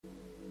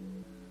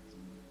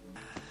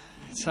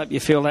Let's hope you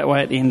feel that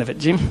way at the end of it,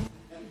 Jim.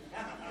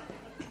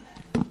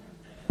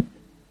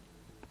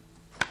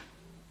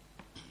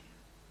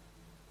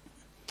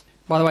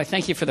 By the way,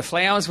 thank you for the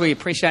flowers. We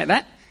appreciate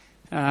that.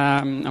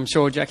 I'm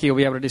sure Jackie will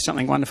be able to do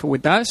something wonderful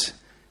with those.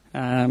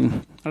 I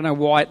don't know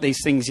why at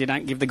these things you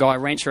don't give the guy a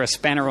wrench or a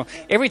spanner. Or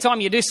every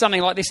time you do something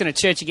like this in a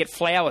church, you get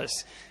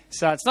flowers.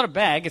 So it's not a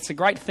bag. It's a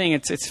great thing.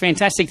 It's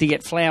fantastic to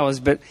get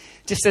flowers. But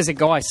just as a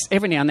guy,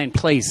 every now and then,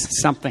 please,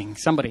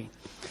 somebody.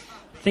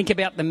 Think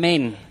about the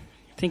men.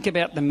 Think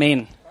about the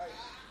men.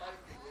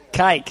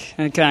 Cake.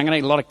 Okay, I'm going to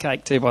eat a lot of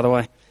cake too, by the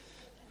way.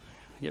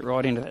 Get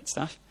right into that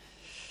stuff.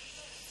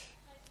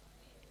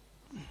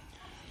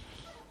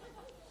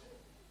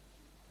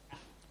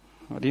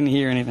 I didn't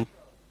hear anything.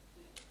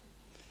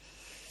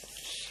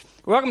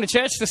 Welcome to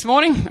church this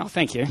morning. Oh,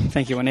 thank you.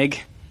 Thank you, an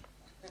egg.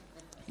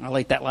 I'll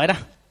eat that later.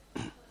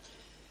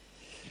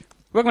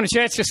 Welcome to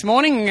church this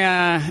morning,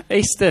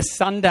 Easter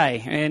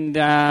Sunday. And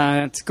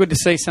it's good to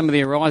see some of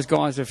the Arise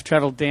guys have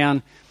travelled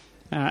down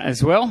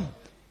as well.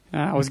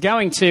 I was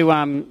going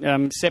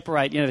to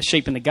separate, the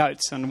sheep and the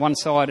goats on one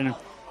side,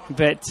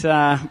 but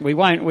we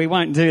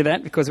won't do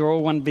that because we're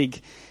all one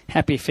big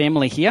happy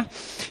family here.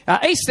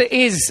 Easter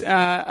is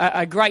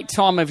a great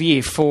time of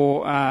year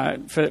for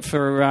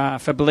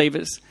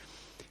believers.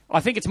 I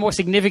think it's a more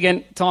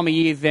significant time of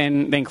year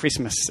than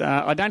Christmas.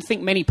 I don't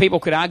think many people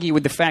could argue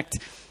with the fact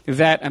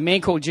that a man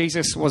called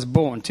Jesus was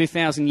born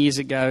 2,000 years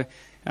ago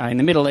in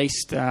the Middle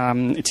East.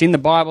 It's in the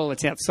Bible.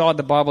 It's outside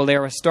the Bible.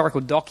 There are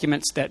historical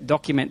documents that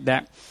document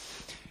that.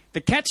 The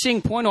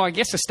catching point, or I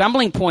guess a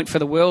stumbling point for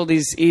the world,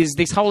 is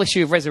this whole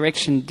issue of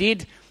resurrection.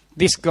 Did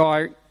this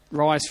guy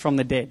rise from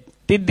the dead?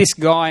 Did this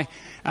guy,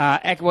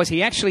 was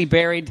he actually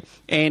buried,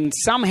 and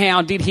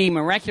somehow did he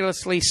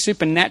miraculously,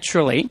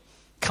 supernaturally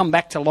come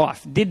back to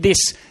life? Did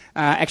this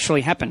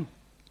actually happen?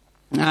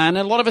 And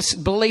a lot of us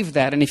believe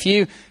that. And if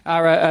you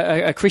are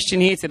a Christian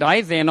here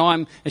today, then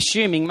I'm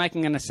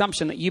making an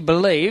assumption that you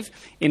believe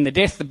in the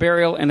death, the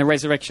burial, and the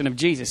resurrection of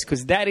Jesus,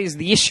 because that is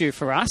the issue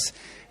for us.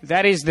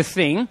 That is the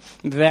thing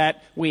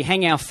that we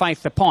hang our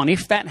faith upon.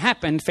 If that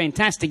happened,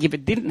 fantastic. If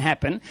it didn't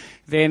happen,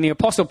 then the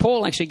Apostle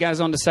Paul actually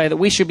goes on to say that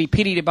we should be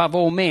pitied above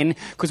all men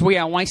because we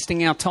are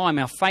wasting our time.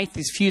 Our faith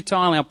is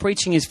futile. Our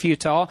preaching is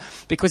futile.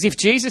 Because if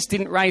Jesus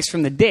didn't raise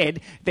from the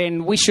dead,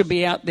 then we should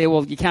be out there.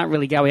 Well, you can't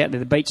really go out to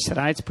the beach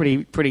today. It's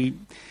pretty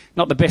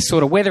not the best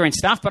sort of weather and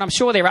stuff. But I'm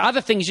sure there are other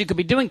things you could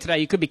be doing today.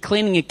 You could be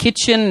cleaning your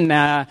kitchen.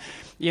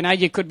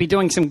 You could be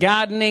doing some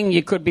gardening.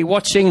 You could be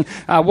watching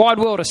Wide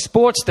World of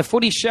Sports, the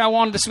footy show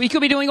on. You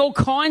could be doing all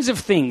kinds of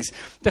things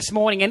this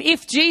morning. And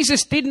if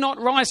Jesus did not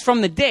rise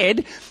from the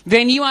dead,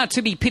 then you are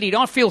to be pitied.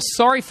 I feel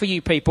sorry for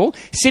you people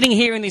sitting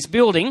here in this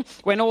building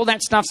when all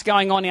that stuff's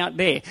going on out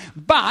there.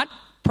 But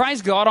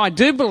praise God, I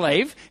do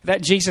believe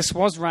that Jesus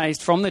was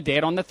raised from the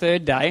dead on the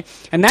third day.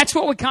 And that's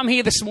what we come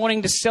here this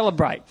morning to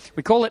celebrate.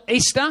 We call it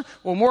Easter,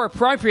 or more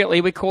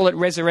appropriately, we call it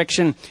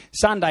Resurrection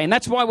Sunday. And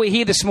that's why we're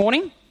here this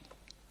morning.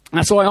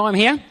 That's why I'm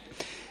here.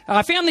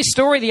 I found this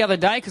story the other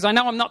day because I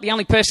know I'm not the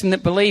only person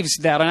that believes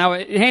that. I know,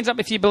 hands up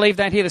if you believe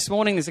that here this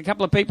morning. There's a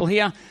couple of people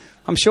here,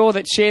 I'm sure,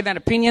 that share that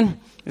opinion.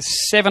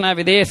 There's 7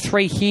 over there,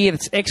 3 here.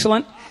 That's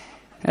excellent.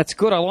 That's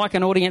good. I like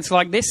an audience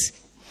like this.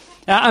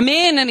 A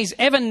man and his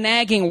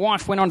ever-nagging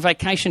wife went on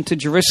vacation to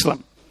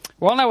Jerusalem.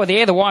 While they were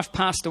there, the wife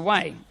passed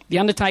away. The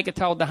undertaker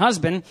told the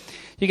husband,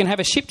 "You can have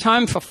her shipped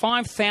home for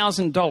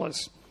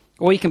 $5,000,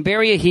 or you can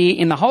bury her here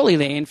in the Holy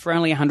Land for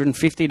only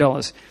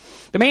 $150.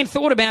 The man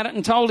thought about it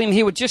and told him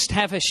he would just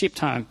have her shipped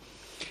home.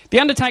 The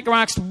undertaker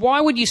asked,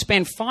 "Why would you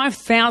spend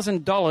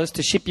 $5,000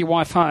 to ship your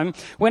wife home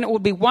when it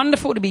would be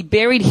wonderful to be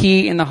buried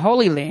here in the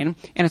Holy Land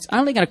and it's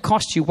only going to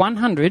cost you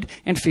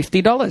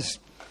 $150?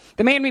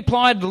 The man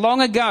replied, "Long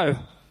ago,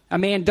 a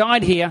man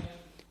died here,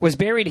 was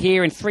buried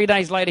here, and 3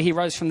 days later he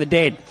rose from the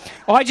dead.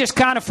 I just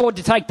can't afford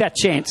to take that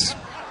chance."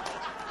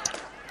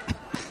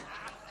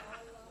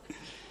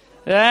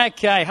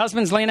 Okay,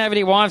 husbands, lean over to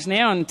your wives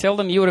now and tell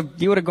them you would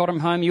have got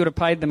them home. You would have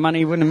paid the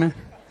money, wouldn't you?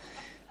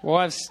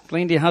 Wives,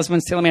 lean to your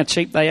husbands, tell them how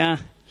cheap they are.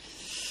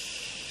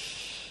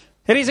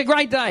 It is a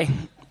great day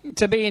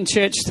to be in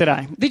church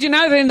today. Did you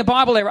know that in the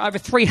Bible there are over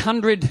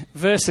 300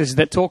 verses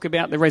that talk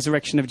about the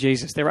resurrection of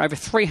Jesus? There are over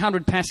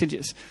 300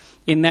 passages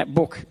in that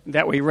book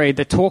that we read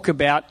that talk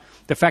about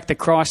the fact that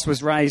Christ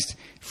was raised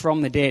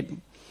from the dead.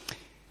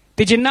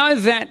 Did you know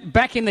that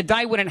back in the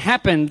day when it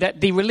happened, that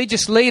the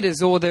religious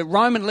leaders or the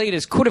Roman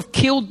leaders could have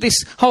killed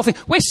this whole thing?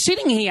 We're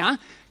sitting here a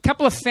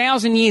couple of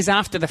thousand years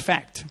after the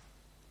fact.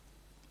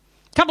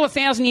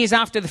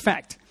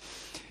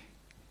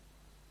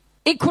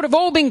 It could have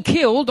all been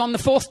killed on the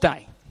 4th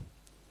day.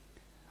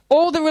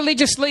 All the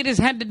religious leaders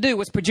had to do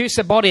was produce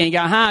a body and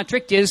go,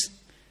 tricked yous.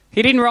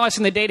 He didn't rise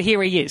from the dead,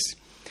 here he is.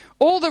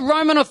 All the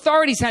Roman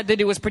authorities had to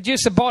do was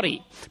produce a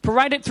body,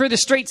 parade it through the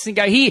streets and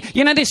go, "Here,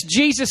 this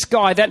Jesus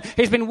guy that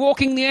has been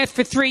walking the earth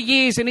for 3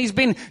 years and he's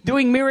been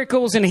doing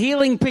miracles and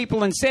healing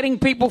people and setting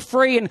people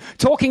free and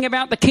talking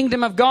about the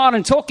kingdom of God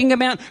and talking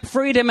about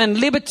freedom and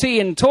liberty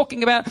and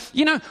talking about,"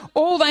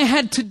 all they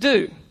had to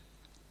do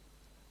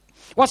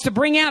was to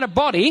bring out a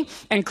body,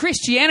 and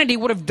Christianity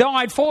would have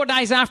died 4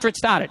 days after it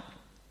started.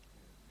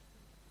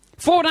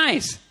 4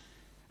 days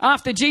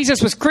after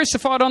Jesus was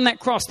crucified on that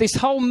cross, this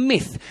whole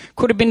myth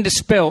could have been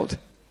dispelled.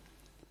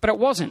 But it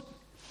wasn't,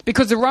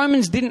 because the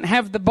Romans didn't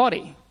have the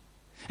body.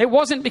 It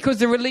wasn't because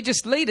the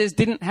religious leaders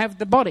didn't have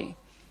the body.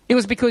 It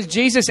was because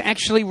Jesus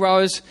actually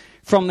rose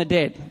from the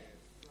dead.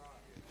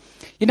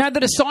 You know, the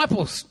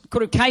disciples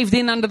could have caved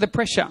in under the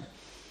pressure.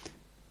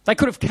 They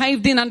could have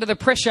caved in under the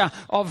pressure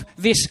of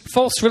this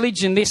false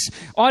religion, this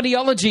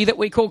ideology that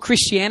we call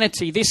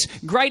Christianity, this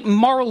great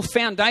moral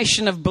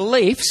foundation of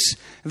beliefs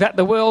that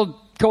the world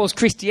calls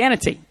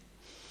Christianity.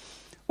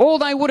 All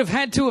they would have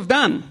had to have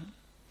done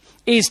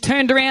is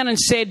turned around and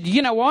said,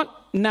 you know what?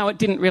 No, it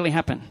didn't really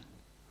happen.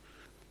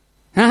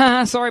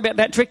 Sorry about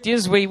that, tricked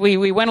yous. We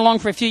went along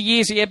for a few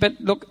years here, but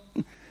look,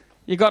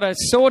 you got a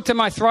sword to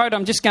my throat.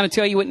 I'm just going to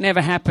tell you it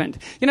never happened.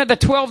 You know, the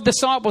 12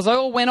 disciples, they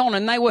all went on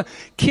and they were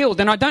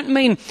killed. And I don't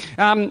mean,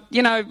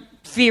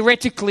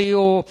 theoretically,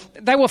 or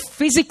they were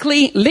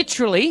physically,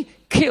 literally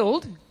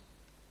killed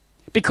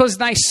because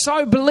they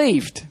so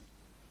believed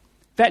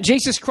that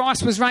Jesus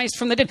Christ was raised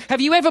from the dead.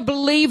 Have you ever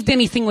believed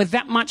anything with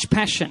that much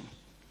passion?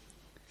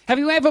 Have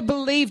you ever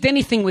believed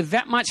anything with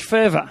that much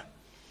fervour?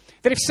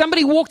 That if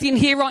somebody walked in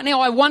here right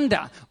now,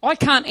 I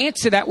can't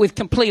answer that with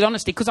complete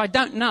honesty because I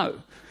don't know.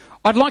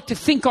 I'd like to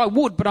think I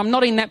would, but I'm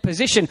not in that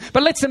position.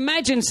 But let's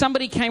imagine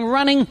somebody came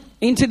running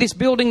into this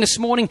building this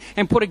morning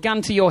and put a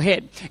gun to your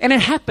head. And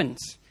it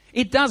happens.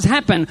 It does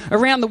happen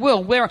around the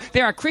world where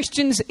there are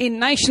Christians in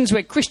nations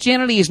where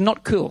Christianity is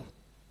not cool.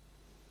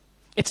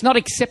 It's not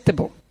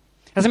acceptable.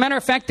 As a matter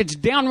of fact, it's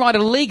downright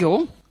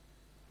illegal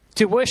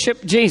to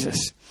worship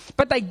Jesus.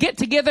 But they get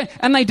together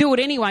and they do it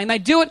anyway. And they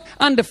do it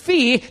under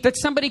fear that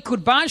somebody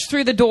could barge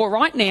through the door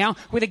right now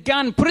with a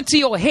gun, put it to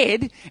your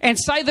head and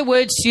say the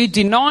words to you,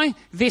 deny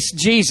this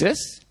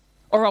Jesus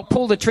or I'll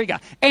pull the trigger.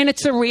 And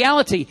it's a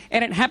reality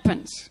and it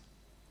happens.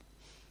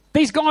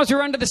 These guys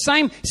are under the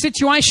same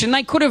situation.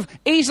 They could have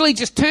easily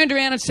just turned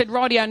around and said,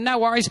 rightio, no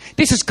worries.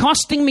 This is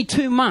costing me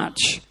too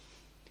much.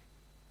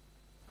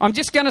 I'm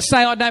just going to say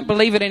I don't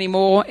believe it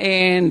anymore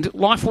and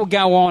life will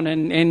go on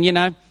and you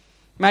know,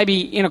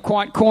 maybe in a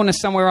quiet corner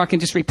somewhere I can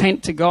just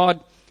repent to God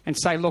and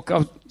say, look,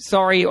 I'm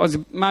sorry, it was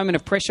a moment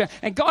of pressure.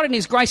 And God in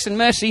his grace and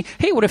mercy,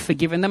 he would have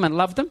forgiven them and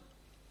loved them.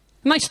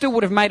 And they still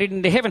would have made it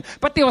into heaven.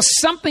 But there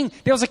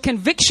was a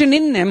conviction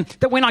in them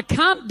that when I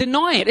can't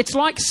deny it, it's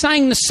like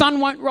saying the sun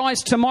won't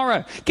rise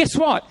tomorrow. Guess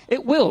what?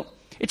 It will.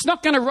 It's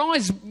not going to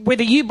rise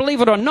whether you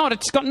believe it or not.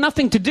 It's got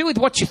nothing to do with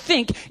what you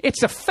think.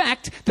 It's a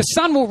fact. The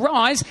sun will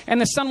rise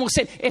and the sun will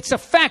set. It's a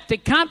fact.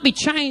 It can't be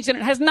changed and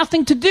it has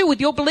nothing to do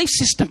with your belief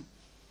system.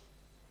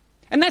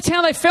 And that's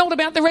how they felt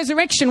about the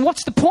resurrection.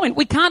 What's the point?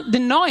 We can't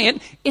deny it.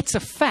 It's a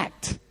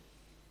fact.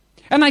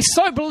 And they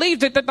so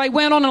believed it that they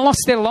went on and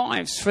lost their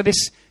lives for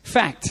this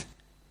fact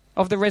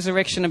of the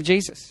resurrection of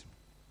Jesus.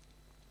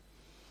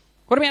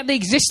 What about the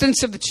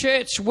existence of the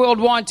church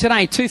worldwide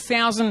today,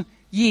 2,000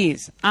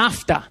 years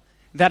after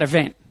that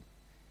event?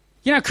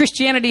 You know,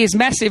 Christianity is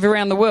massive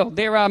around the world.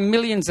 There are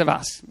millions of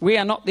us. We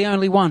are not the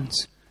only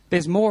ones.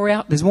 There's more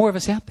of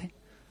us out there.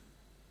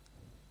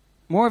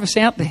 More of us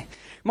out there.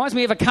 Reminds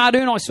me of a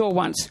cartoon I saw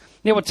once.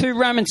 There were 2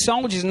 Roman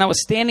soldiers and they were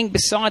standing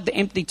beside the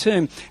empty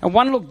tomb. And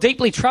one looked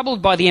deeply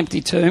troubled by the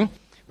empty tomb,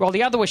 while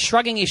the other was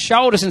shrugging his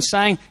shoulders and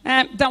saying,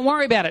 don't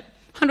worry about it.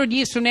 100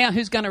 years from now,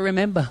 who's going to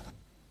remember?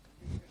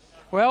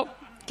 Well,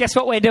 guess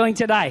what we're doing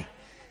today?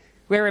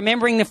 We're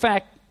remembering the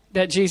fact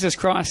that Jesus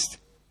Christ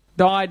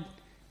died,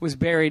 was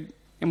buried,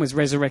 and was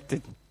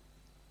resurrected.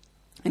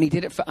 And he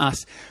did it for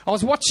us. I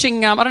was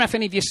watching, I don't know if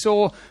any of you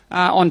saw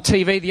on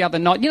TV the other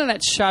night, you know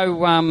that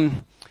show...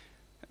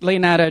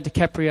 Leonardo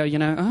DiCaprio, you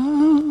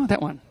know,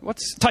 that one.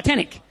 What's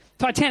Titanic?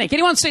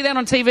 Anyone see that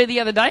on TV the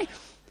other day?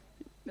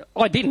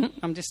 I didn't.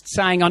 I'm just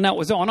saying I know it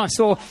was on. I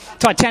saw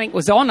Titanic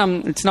was on.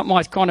 It's not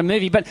my kind of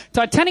movie, but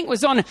Titanic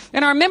was on.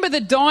 And I remember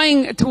the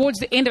dying towards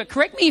the end of it.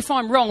 Correct me if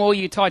I'm wrong, all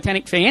you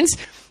Titanic fans.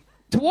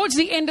 Towards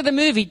the end of the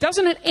movie,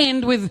 doesn't it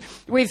end with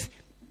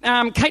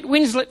Kate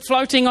Winslet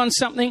floating on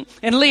something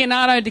and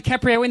Leonardo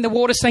DiCaprio in the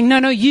water saying,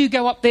 no, you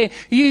go up there,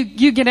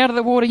 you get out of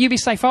the water, you be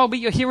safe, I'll be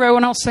your hero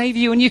and I'll save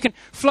you and you can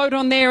float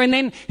on there. And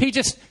then he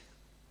just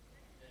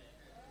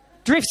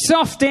drifts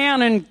off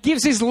down and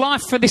gives his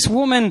life for this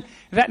woman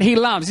that he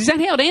loves. Is that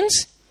how it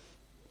ends?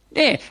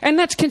 Yeah, and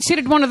that's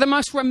considered one of the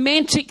most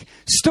romantic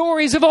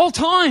stories of all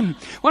time.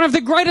 One of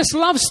the greatest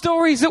love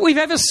stories that we've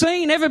ever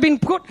seen, ever been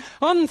put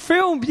on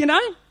film, you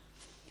know.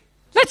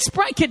 Let's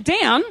break it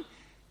down.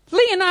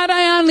 Leonardo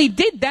only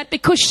did that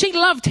because she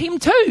loved him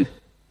too.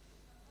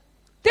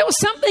 There was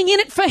something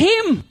in it for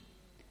him.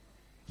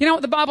 You know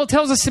what the Bible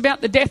tells us about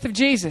the death of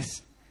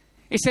Jesus?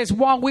 It says,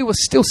 while we were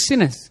still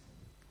sinners,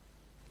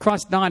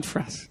 Christ died for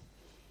us.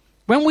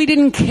 When we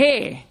didn't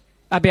care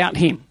about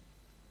him,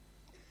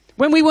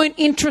 when we weren't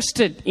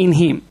interested in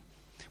him,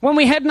 when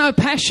we had no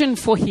passion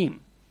for him,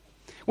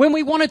 when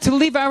we wanted to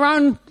live our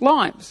own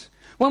lives,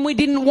 when we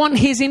didn't want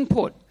his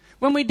input,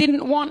 when we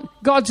didn't want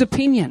God's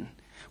opinion,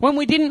 when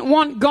we didn't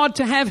want God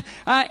to have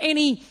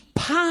any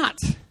part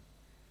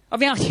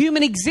of our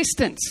human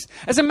existence.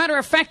 As a matter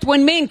of fact,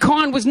 when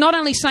mankind was not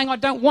only saying, I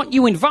don't want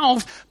you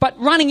involved, but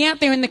running out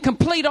there in the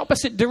complete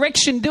opposite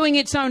direction, doing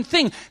its own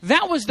thing,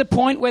 that was the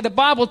point where the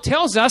Bible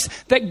tells us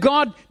that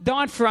God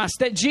died for us,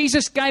 that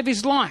Jesus gave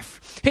his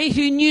life. He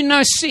who knew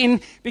no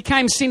sin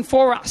became sin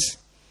for us.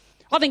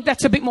 I think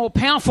that's a bit more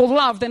powerful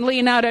love than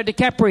Leonardo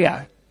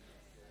DiCaprio.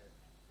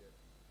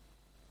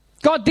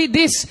 God did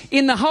this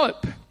in the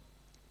hope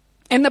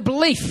and the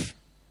belief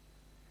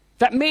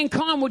that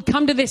mankind would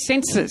come to their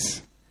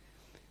senses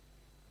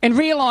and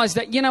realize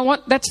that, you know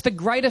what, that's the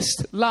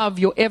greatest love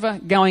you're ever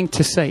going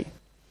to see.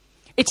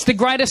 It's the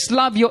greatest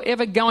love you're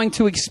ever going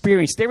to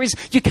experience.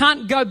 You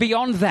can't go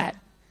beyond that.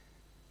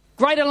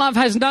 Greater love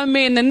has no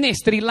man than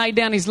this, that he laid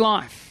down his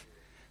life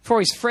for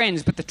his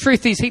friends. But the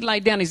truth is, he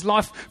laid down his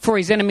life for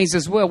his enemies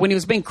as well. When he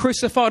was being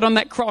crucified on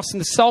that cross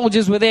and the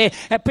soldiers were there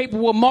and people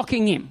were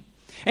mocking him.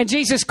 And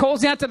Jesus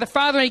calls out to the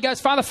Father and he goes,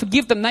 Father,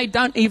 forgive them. They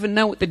don't even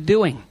know what they're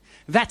doing.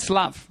 That's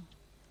love.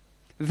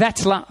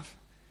 That's love.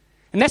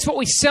 And that's what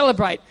we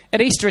celebrate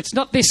at Easter. It's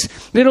not this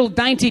little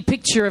dainty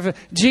picture of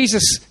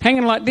Jesus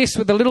hanging like this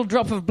with a little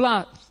drop of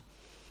blood.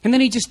 And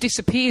then he just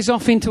disappears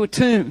off into a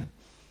tomb.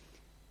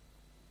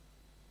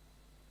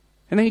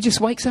 And then he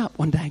just wakes up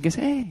one day and goes,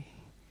 hey,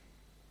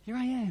 here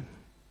I am.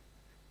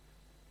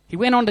 He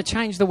went on to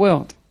change the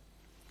world.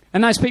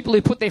 And those people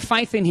who put their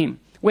faith in him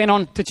went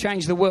on to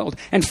change the world.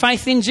 And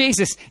faith in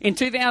Jesus in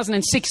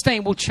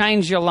 2016 will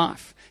change your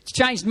life. It's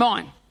changed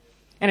mine.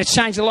 And it's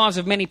changed the lives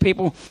of many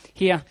people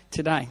here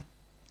today.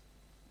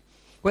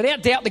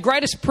 Without doubt, the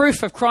greatest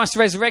proof of Christ's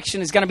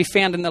resurrection is going to be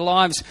found in the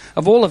lives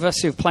of all of us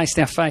who have placed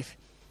our faith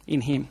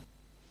in him.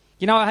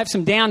 You know, I have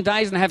some down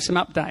days and I have some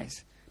up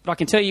days. But I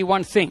can tell you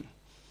one thing.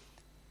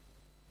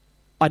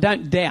 I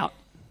don't doubt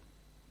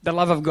the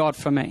love of God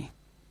for me.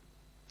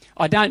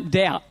 I don't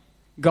doubt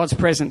God's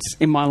presence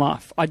in my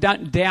life. I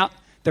don't doubt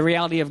the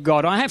reality of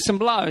God. I have some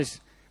lows,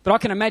 but I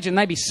can imagine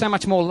they'd be so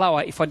much more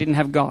lower if I didn't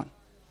have God.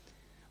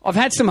 I've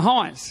had some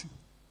highs.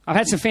 I've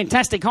had some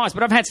fantastic highs,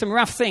 but I've had some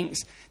rough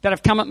things that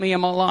have come at me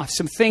in my life.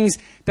 Some things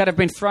that have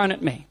been thrown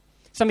at me.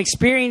 Some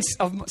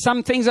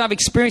things I've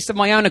experienced of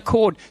my own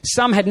accord.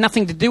 Some had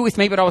nothing to do with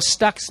me, but I was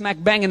stuck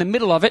smack bang in the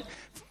middle of it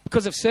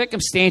because of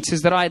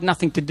circumstances that I had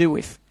nothing to do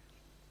with.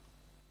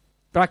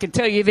 But I can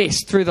tell you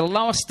this, through the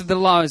lowest of the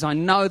lows, I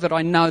know that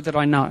I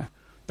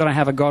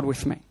have a God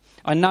with me.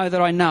 I know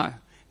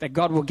that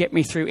God will get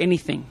me through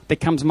anything that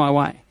comes my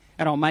way,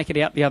 and I'll make it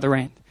out the other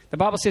end. The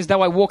Bible says,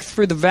 though I walk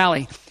through the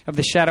valley of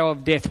the shadow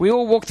of death. We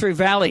all walk through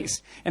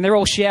valleys, and they're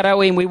all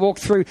shadowy, and we walk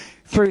through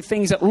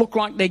things that look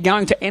like they're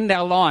going to end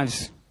our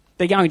lives.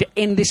 They're going to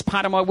end this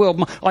part of my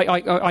world.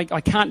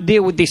 I can't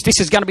deal with this. This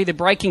is going to be the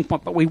breaking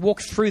point, but we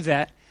walk through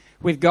that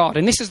with God.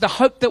 And this is the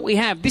hope that we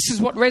have. This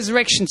is what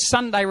Resurrection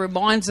Sunday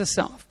reminds us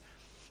of.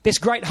 This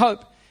great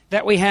hope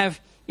that we have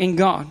in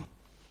God.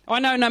 I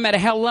know no matter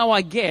how low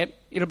I get,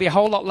 it'll be a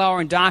whole lot lower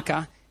and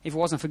darker if it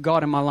wasn't for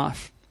God in my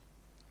life.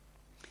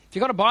 If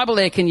you've got a Bible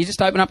there, can you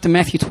just open up to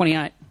Matthew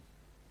 28?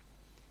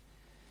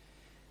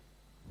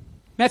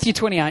 Matthew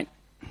 28.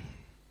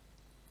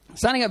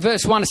 Starting at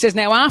verse 1, it says,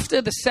 Now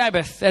after the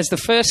Sabbath, as the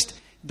first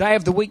day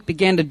of the week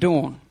began to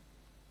dawn,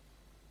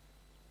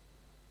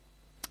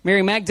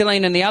 Mary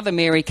Magdalene and the other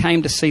Mary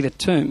came to see the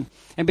tomb.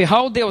 And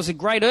behold, there was a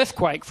great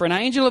earthquake, for an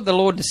angel of the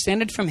Lord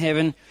descended from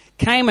heaven,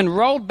 came and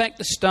rolled back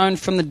the stone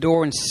from the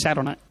door and sat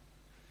on it.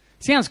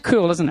 Sounds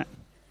cool, doesn't it?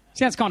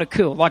 Sounds kind of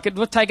cool. Like it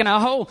would have taken a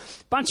whole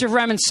bunch of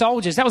Roman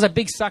soldiers. That was a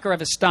big sucker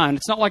of a stone.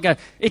 It's not like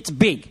it's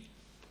big.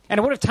 And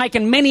it would have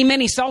taken many,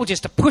 many soldiers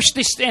to push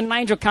this, and an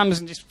angel comes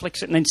and just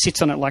flicks it and then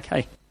sits on it like,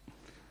 hey,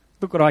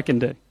 look what I can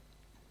do.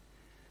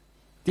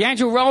 The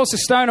angel rolls the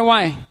stone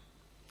away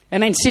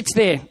and then sits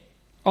there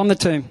on the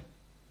tomb.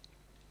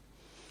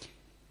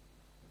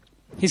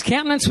 His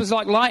countenance was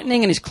like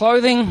lightning and his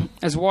clothing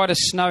as white as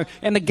snow.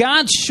 And the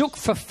guards shook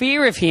for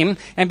fear of him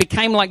and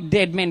became like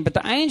dead men. But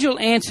the angel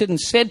answered and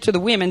said to the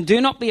women,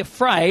 Do not be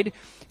afraid,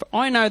 for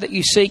I know that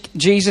you seek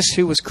Jesus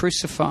who was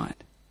crucified.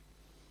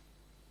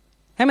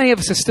 How many of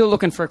us are still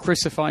looking for a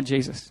crucified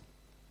Jesus?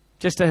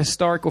 Just a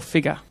historical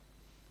figure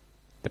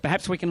that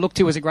perhaps we can look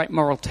to as a great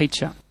moral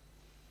teacher.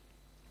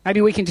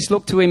 Maybe we can just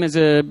look to him as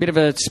a bit of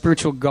a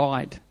spiritual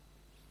guide.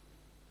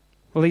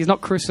 Well, he's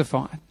not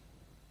crucified.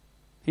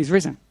 He's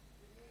risen.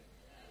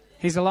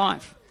 He's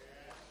alive.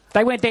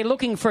 They went there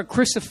looking for a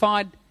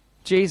crucified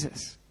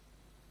Jesus.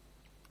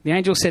 The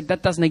angel said,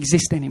 that doesn't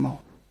exist anymore.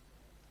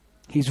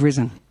 He's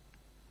risen.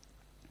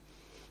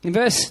 In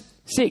verse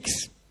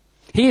 6,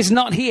 He is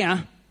not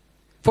here,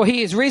 for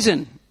he is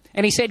risen.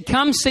 And he said,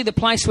 Come see the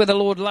place where the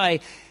Lord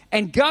lay,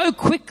 and go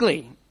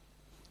quickly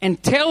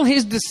and tell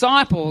his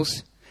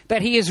disciples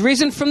that he is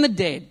risen from the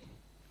dead.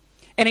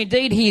 And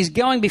indeed, he is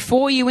going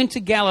before you into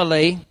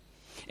Galilee,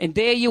 and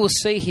there you will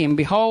see him.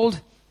 Behold,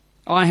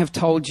 I have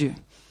told you.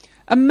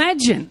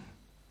 Imagine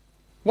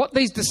what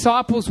these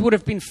disciples would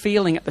have been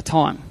feeling at the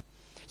time.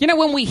 You know,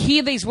 when we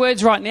hear these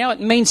words right now, it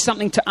means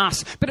something to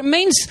us. But it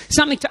means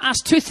something to us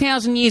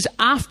 2,000 years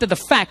after the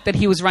fact that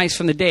he was raised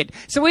from the dead.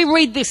 So we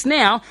read this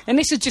now, and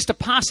this is just a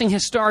passing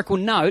historical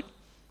note.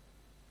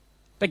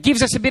 that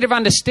gives us a bit of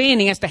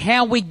understanding as to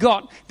how we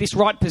got this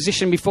right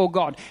position before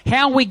God,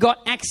 how we got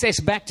access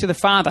back to the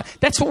Father.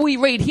 That's what we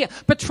read here.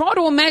 But try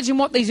to imagine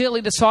what these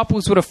early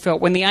disciples would have felt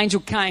when the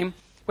angel came,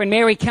 when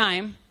Mary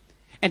came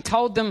and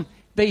told them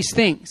these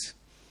things.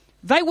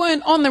 They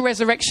weren't on the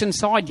resurrection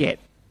side yet.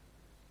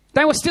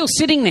 They were still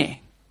sitting there,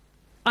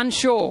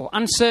 unsure,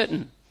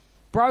 uncertain,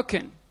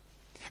 broken.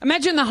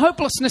 Imagine the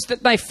hopelessness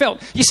that they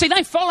felt. You see,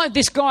 they followed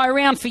this guy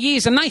around for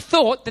years and they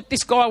thought that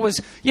this guy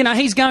was,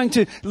 he's going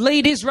to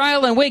lead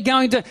Israel and we're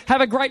going to have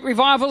a great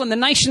revival and the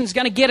nation's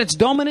going to get its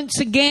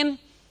dominance again.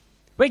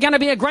 We're going to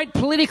be a great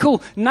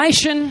political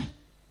nation.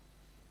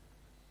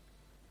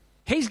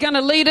 He's going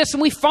to lead us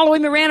and we follow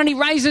him around and he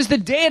raises the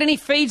dead and he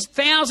feeds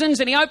thousands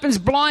and he opens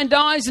blind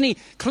eyes and he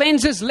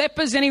cleanses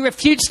lepers and he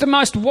refutes the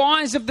most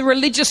wise of the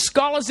religious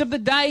scholars of the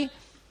day.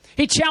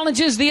 He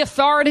challenges the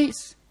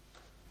authorities.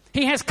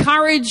 He has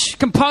courage,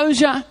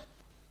 composure,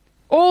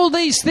 all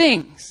these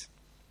things.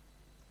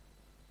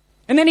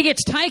 And then he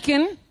gets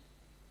taken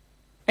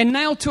and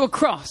nailed to a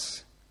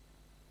cross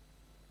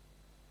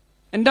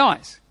and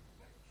dies.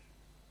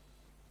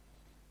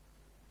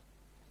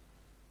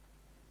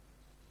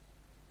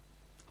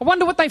 I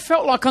wonder what they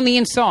felt like on the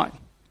inside.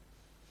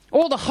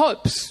 All the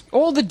hopes,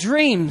 all the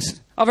dreams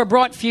of a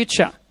bright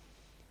future,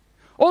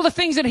 all the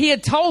things that he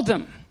had told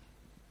them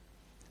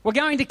were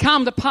going to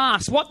come to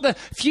pass, what the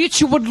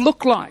future would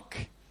look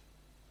like.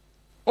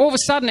 All of a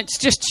sudden, it's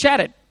just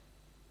shattered.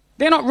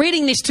 They're not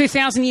reading this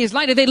 2,000 years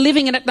later. They're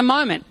living it at the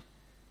moment.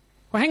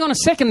 Well, hang on a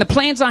second. The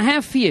plans I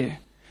have for you,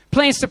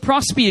 plans to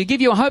prosper you, give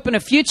you a hope and a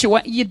future,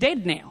 well, you're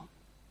dead now.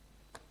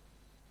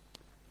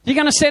 You're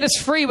going to set us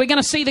free. We're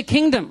going to see the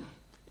kingdom.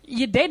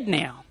 You're dead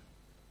now.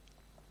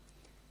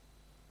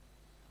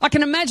 I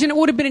can imagine it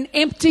would have been an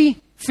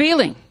empty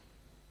feeling.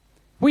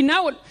 We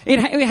know it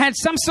had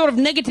some sort of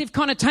negative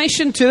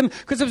connotation to them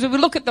because as we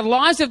look at the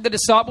lives of the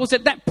disciples,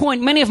 at that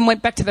point, many of them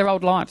went back to their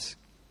old lives.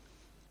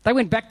 They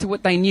went back to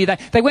what they knew.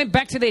 They went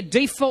back to their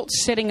default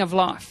setting of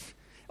life.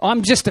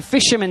 I'm just a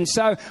fisherman,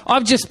 so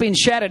I've just been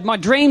shattered. My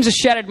dreams are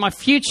shattered. My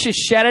future's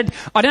shattered.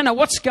 I don't know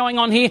what's going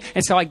on here.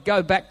 And so I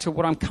go back to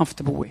what I'm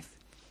comfortable with.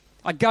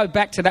 I go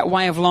back to that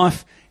way of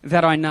life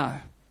that I know.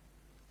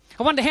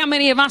 I wonder how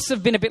many of us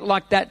have been a bit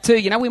like that too.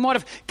 We might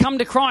have come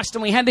to Christ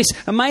and we had this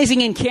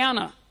amazing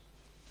encounter.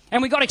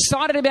 And we got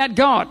excited about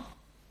God.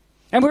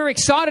 And we were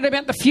excited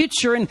about the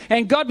future.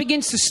 And God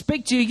begins to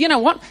speak to you. You know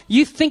what?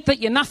 You think that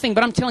you're nothing,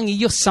 but I'm telling you,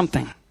 you're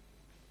something.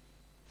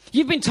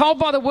 You've been told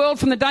by the world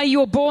from the day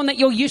you were born that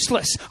you're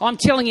useless. I'm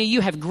telling you,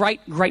 you have great,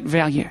 great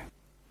value.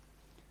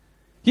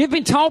 You've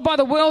been told by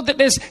the world that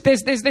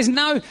there's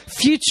no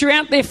future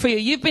out there for you.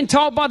 You've been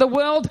told by the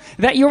world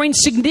that you're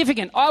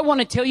insignificant. I want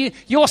to tell you,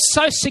 you're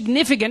so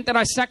significant that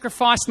I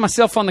sacrificed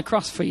myself on the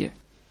cross for you.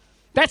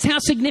 That's how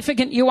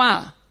significant you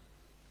are.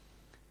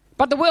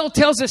 But the world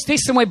tells us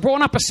this and we're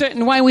brought up a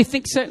certain way, we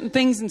think certain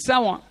things and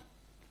so on.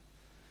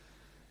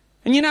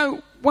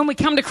 And when we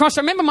come to Christ,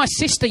 I remember my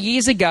sister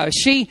years ago,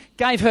 she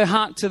gave her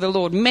heart to the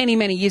Lord many,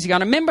 many years ago.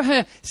 And I remember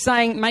her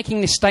making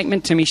this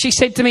statement to me. She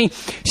said to me,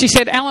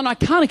 Alan, I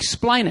can't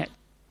explain it.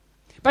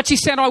 But she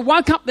said, I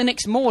woke up the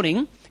next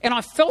morning and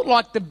I felt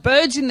like the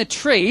birds in the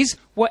trees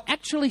were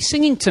actually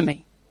singing to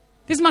me.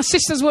 This is my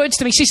sister's words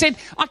to me. She said,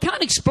 I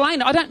can't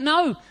explain it. I don't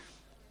know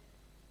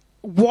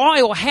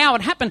why or how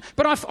it happened,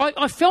 but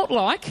I felt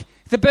like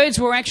the birds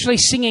were actually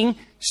singing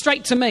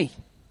straight to me.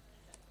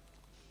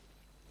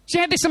 She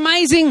had this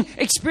amazing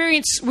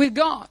experience with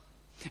God.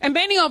 And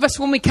many of us,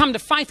 when we come to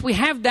faith, we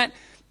have that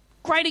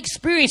great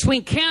experience. We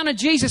encounter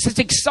Jesus. It's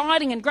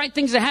exciting and great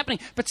things are happening.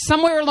 But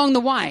somewhere along the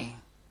way,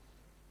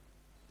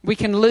 we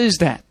can lose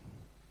that.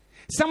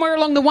 Somewhere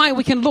along the way,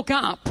 we can look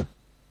up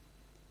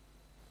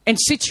and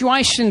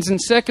situations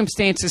and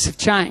circumstances have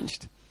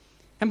changed.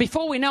 And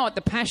before we know it,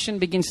 the passion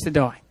begins to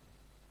die.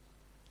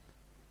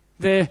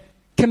 The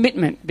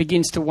commitment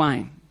begins to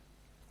wane.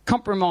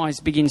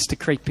 Compromise begins to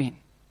creep in.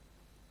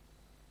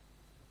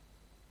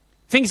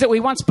 Things that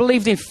we once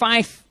believed in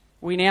faith,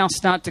 we now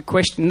start to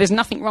question. There's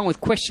nothing wrong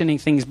with questioning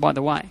things, by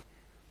the way.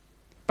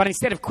 But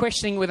instead of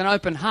questioning with an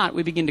open heart,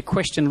 we begin to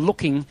question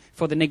looking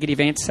for the negative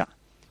answer.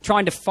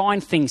 Trying to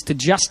find things to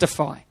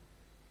justify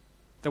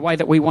the way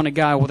that we want to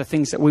go or the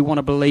things that we want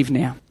to believe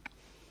now.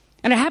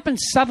 And it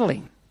happens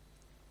subtly.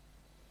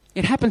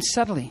 It happens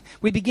subtly.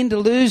 We begin to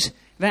lose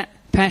that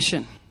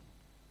passion.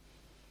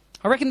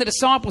 I reckon the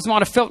disciples might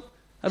have felt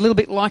a little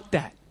bit like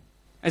that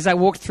as they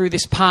walked through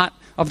this part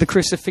of the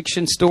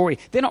crucifixion story.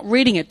 They're not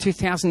reading it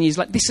 2,000 years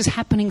later. This is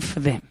happening for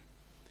them.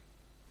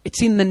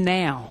 It's in the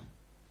now.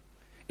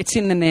 It's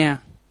in the now.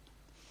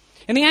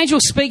 And the angel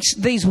speaks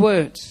these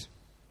words.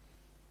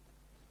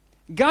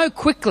 Go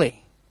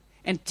quickly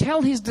and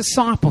tell his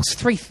disciples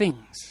 3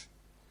 things.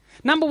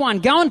 Number 1,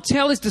 go and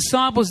tell his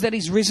disciples that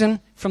he's risen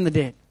from the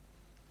dead.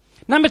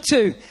 Number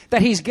 2,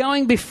 that he's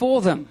going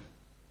before them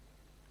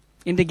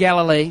into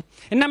Galilee.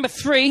 And number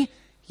 3,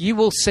 you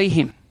will see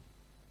him.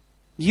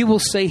 You will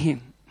see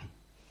him.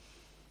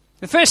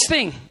 The first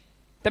thing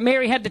that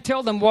Mary had to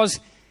tell them was,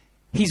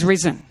 he's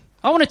risen.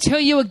 I want to tell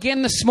you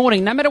again this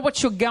morning, no matter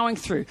what you're going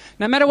through,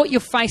 no matter what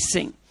you're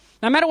facing,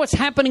 No matter what's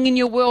happening in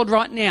your world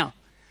right now,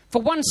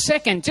 for 1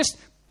 second, just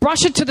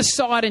brush it to the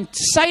side and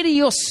say to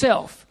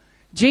yourself,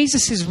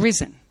 Jesus is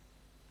risen.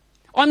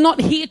 I'm not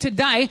here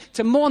today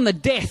to mourn the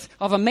death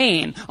of a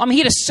man. I'm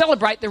here to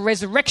celebrate the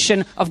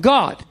resurrection of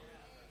God.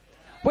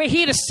 We're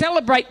here to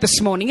celebrate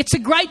this morning. It's a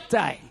great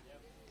day.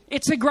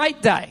 It's a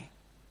great day.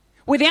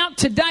 Without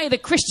today, the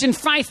Christian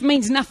faith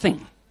means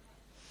nothing.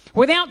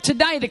 Without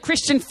today, the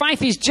Christian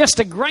faith is just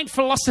a great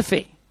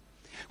philosophy.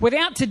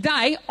 Without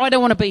today, I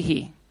don't want to be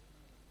here.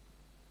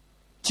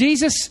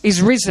 Jesus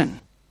is risen.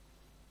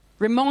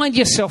 Remind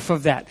yourself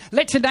of that.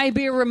 Let today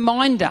be a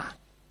reminder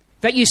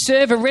that you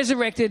serve a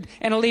resurrected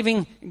and a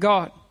living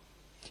God.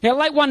 Now,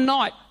 late one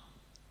night,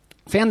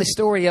 I found this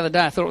story the other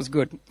day. I thought it was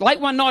good. Late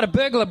one night, a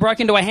burglar broke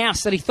into a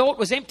house that he thought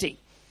was empty.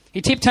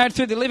 He tiptoed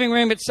through the living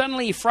room, but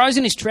suddenly he froze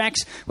in his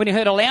tracks when he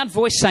heard a loud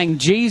voice saying,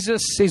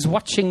 Jesus is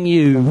watching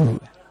you.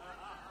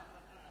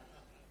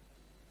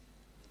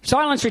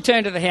 Silence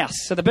returned to the house,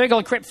 so the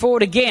burglar crept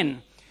forward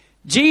again.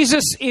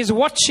 Jesus is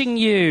watching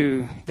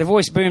you. The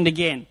voice boomed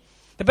again.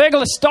 The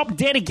burglar stopped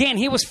dead again.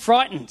 He was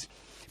frightened.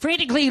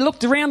 Frantically, he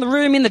looked around the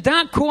room. In the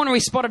dark corner, he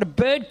spotted a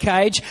bird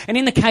cage, and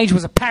in the cage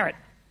was a parrot.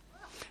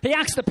 He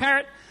asked the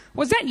parrot,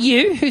 was that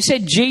you who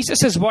said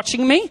Jesus is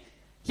watching me?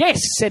 Yes,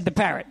 said the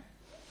parrot.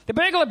 The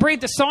burglar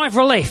breathed a sigh of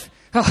relief.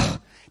 Oh.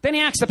 Then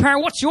he asked the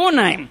parrot, what's your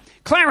name?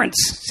 Clarence,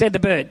 said the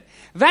bird.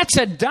 That's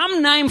a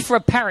dumb name for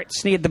a parrot,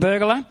 sneered the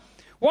burglar.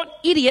 What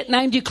idiot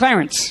named you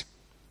Clarence?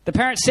 The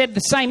parrot said, the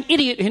same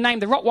idiot who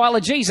named the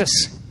Rottweiler Jesus.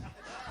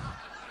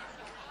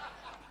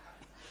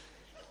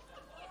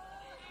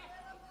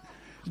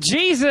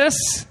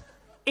 Jesus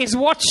is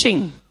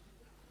watching.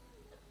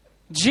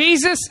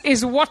 Jesus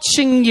is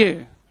watching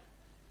you.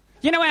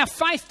 You know, our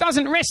faith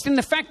doesn't rest in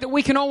the fact that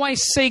we can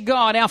always see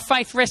God. Our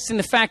faith rests in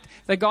the fact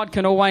that God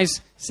can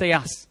always see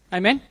us.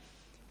 Amen?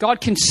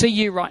 God can see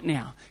you right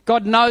now.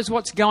 God knows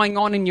what's going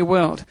on in your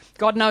world.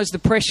 God knows the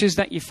pressures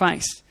that you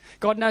face.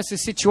 God knows the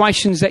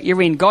situations that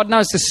you're in. God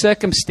knows the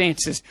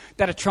circumstances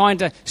that are trying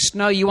to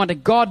snow you under.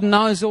 God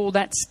knows all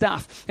that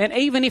stuff. And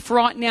even if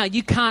right now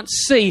you can't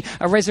see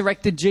a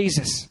resurrected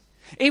Jesus,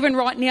 even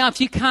right now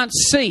if you can't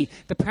see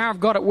the power of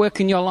God at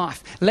work in your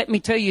life, let me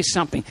tell you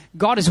something.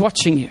 God is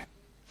watching you.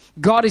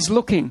 God is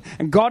looking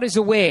and God is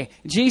aware.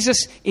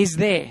 Jesus is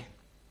there.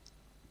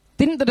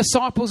 Didn't the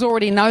disciples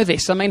already know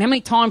this? I mean, how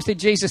many times did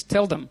Jesus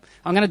tell them,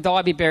 I'm going to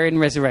die, be buried, and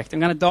resurrect. I'm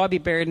going to die, be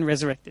buried, and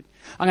resurrected.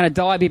 I'm going to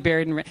die, be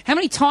buried, and How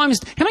many times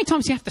do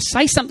you have to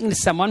say something to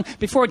someone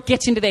before it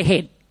gets into their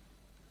head?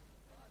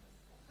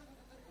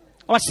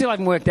 I still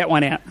haven't worked that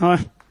one out. Huh?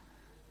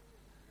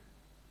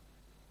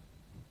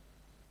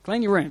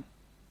 Clean your room.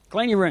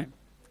 Clean your room.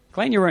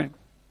 Clean your room.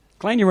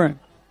 Clean your room.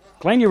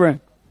 Clean your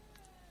room.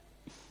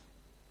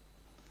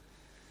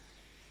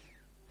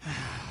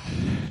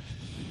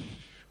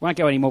 Won't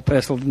go any more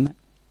personal than that.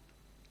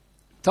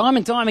 Time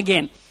and time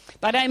again.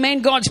 They don't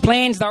mean God's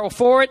plans. They're all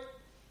for it.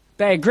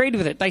 They agreed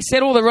with it. They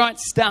said all the right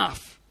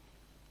stuff.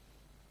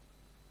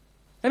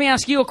 Let me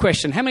ask you a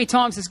question. How many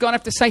times does God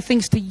have to say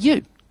things to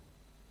you?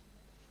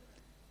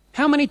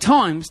 How many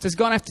times does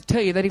God have to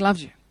tell you that he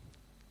loves you?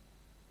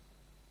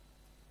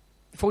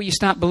 Before you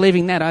start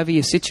believing that over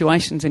your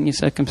situations and your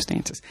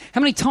circumstances.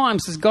 How many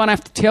times does God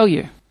have to tell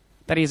you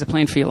that he has a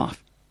plan for your life?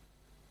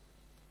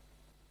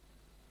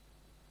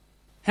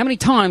 How many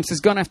times does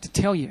God have to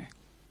tell you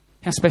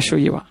how special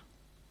you are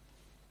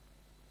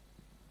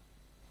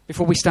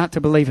before we start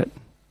to believe it?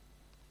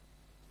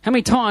 How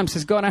many times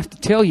does God have to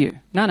tell you,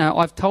 no,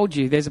 I've told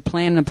you there's a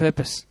plan and a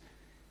purpose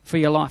for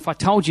your life. I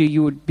told you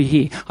you would be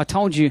here. I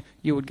told you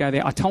you would go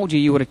there. I told you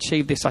you would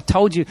achieve this. I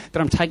told you that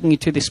I'm taking you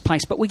to this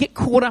place. But we get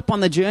caught up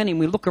on the journey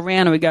and we look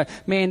around and we go,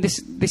 man, this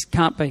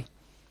can't be.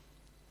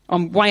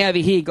 I'm way over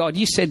here, God.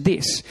 You said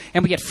this.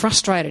 And we get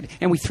frustrated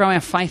and we throw our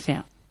faith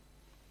out.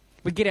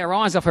 We get our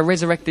eyes off a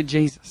resurrected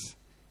Jesus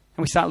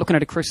and we start looking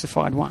at a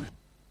crucified one.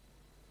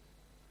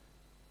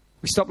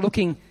 We stop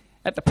looking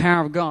at the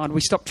power of God.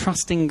 We stop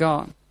trusting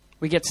God.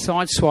 We get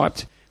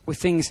sideswiped with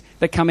things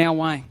that come our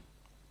way.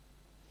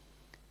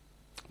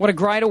 What a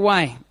greater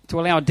way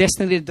to allow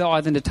destiny to die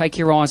than to take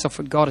your eyes off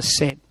what God has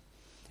said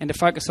and to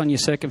focus on your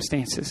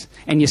circumstances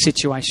and your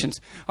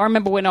situations. I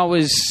remember when I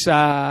was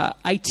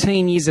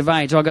 18 years of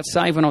age, I got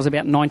saved when I was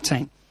about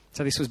 19.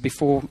 So this was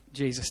before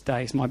Jesus'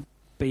 days, my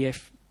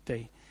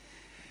BFD.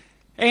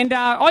 And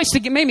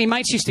me and my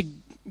mates used to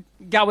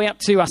go out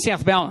to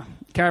South Ballina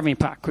Caravan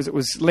Park because it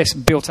was less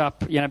built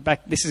up, I'm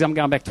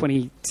going back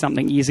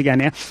 20-something years ago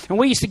now. And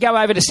we used to go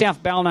over to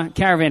South Ballina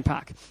Caravan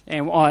Park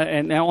and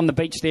on the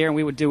beach there, and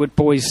we would do what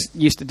boys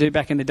used to do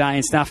back in the day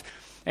and stuff.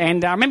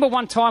 And I remember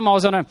one time I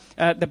was on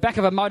the back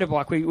of a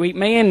motorbike.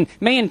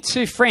 Me and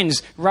two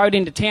friends rode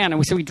into town,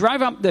 and we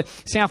drove up the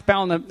South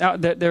Ballina,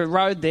 the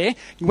road there,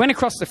 went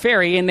across the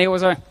ferry, and there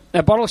was a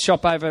bottle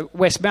shop over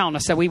West Ballina.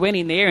 So we went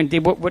in there and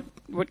did what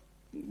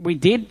we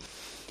did.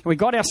 We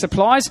got our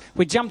supplies,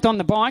 we jumped on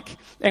the bike,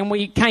 and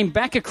we came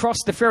back across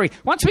the ferry.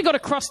 Once we got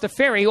across the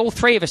ferry, all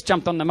three of us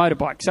jumped on the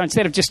motorbike. So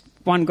instead of just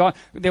one guy,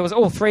 there was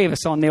all three of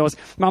us on. There was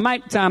my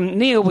mate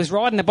Neil was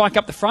riding the bike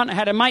up the front. I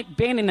had a mate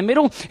Ben in the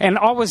middle, and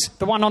I was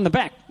the one on the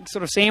back,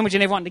 sort of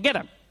sandwiching everyone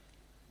together.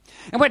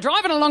 And we're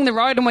driving along the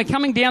road, and we're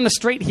coming down the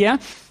street here,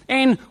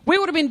 and we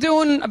would have been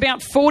doing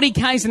about 40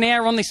 k's an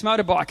hour on this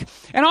motorbike.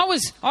 And I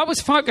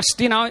was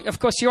focused, of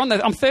course,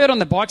 I'm third on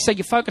the bike, so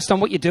you're focused on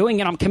what you're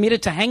doing, and I'm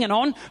committed to hanging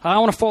on. I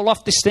don't want to fall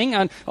off this thing,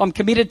 and I'm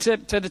committed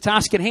to the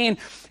task at hand.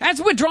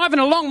 As we're driving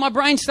along, my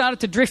brain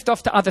started to drift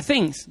off to other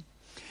things.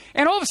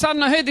 And all of a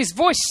sudden, I heard this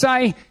voice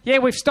say, "Yeah,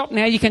 we've stopped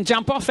now, you can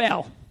jump off,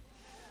 Al."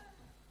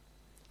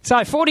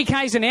 So 40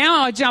 k's an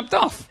hour, I jumped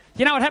off.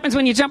 You know what happens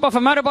when you jump off a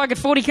motorbike at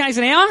 40 k's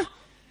an hour?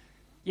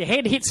 Your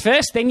head hits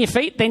first, then your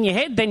feet, then your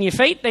head, then your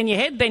feet, then your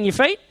head, then your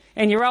feet,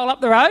 and you roll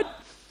up the road.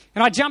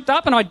 And I jumped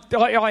up, and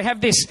I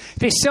have this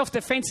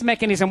self-defense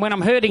mechanism when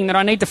I'm hurting that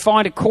I need to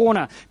find a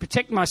corner,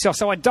 protect myself.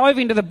 So I dove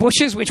into the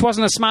bushes, which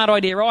wasn't a smart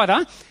idea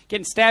either,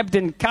 getting stabbed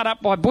and cut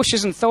up by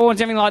bushes and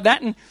thorns, everything like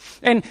that.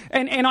 And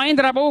I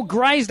ended up all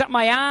grazed up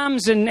my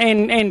arms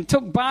and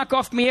took bark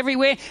off me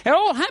everywhere. It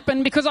all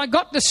happened because I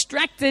got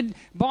distracted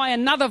by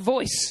another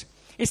voice.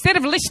 Instead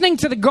of listening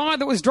to the guy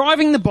that was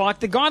driving the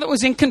bike, the guy that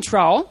was in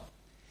control,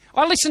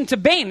 I listened to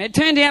Ben. It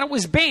turned out it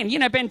was Ben,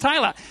 Ben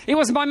Taylor. He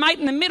was my mate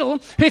in the middle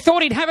who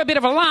thought he'd have a bit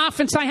of a laugh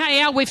and say, "Hey,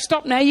 Al, we've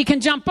stopped now, you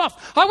can jump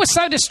off." I was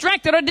so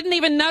distracted I didn't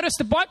even notice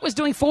the bike was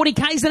doing 40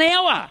 k's an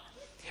hour.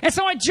 And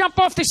so I jump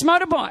off this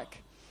motorbike.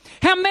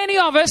 How many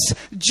of us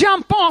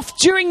jump off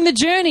during the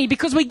journey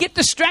because we get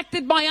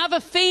distracted by other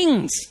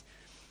things?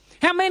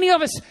 How many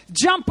of us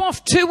jump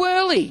off too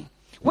early?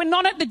 We're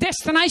not at the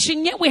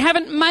destination yet, we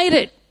haven't made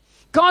it.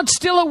 God's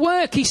still at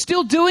work, He's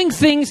still doing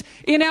things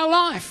in our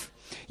life.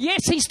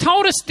 Yes, He's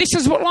told us this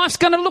is what life's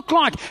going to look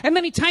like. And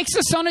then He takes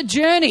us on a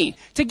journey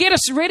to get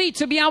us ready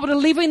to be able to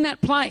live in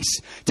that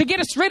place, to get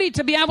us ready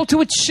to be able to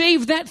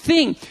achieve that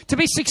thing, to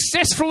be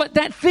successful at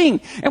that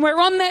thing. And we're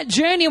on that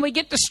journey and we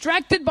get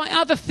distracted by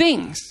other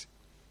things.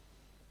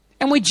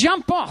 And we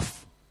jump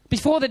off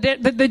before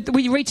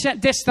we reach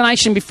that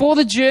destination, before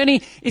the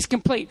journey is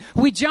complete.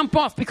 We jump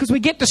off because we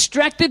get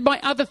distracted by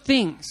other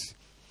things.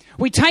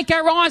 We take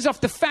our eyes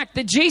off the fact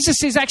that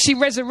Jesus is actually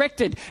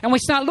resurrected, and we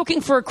start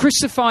looking for a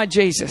crucified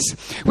Jesus.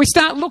 We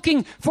start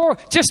looking for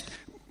just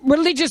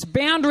religious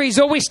boundaries,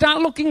 or we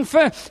start looking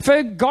for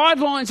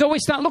guidelines, or we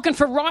start looking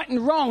for right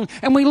and wrong,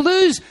 and we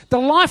lose the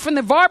life and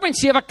the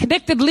vibrancy of a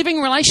connected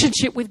living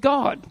relationship with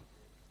God.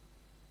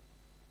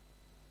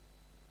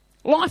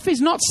 Life is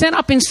not set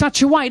up in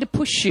such a way to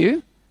push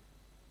you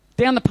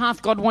down the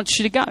path God wants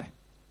you to go.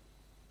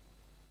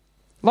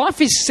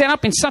 Life is set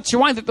up in such a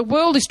way that the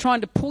world is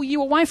trying to pull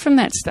you away from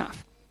that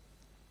stuff.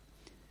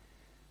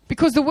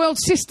 Because the world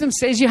system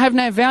says you have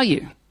no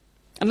value.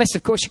 Unless,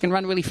 of course, you can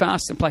run really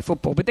fast and play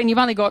football. But then you've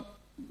only got,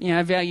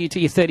 value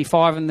till you're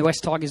 35 and the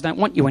West Tigers don't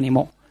want you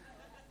anymore.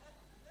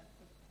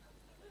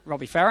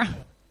 Robbie Farah.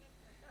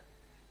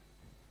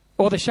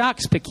 Or the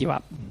Sharks pick you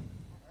up.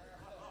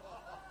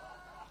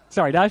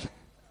 Sorry, Dave.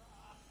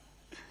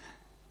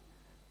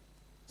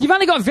 You've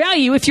only got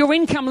value if your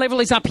income level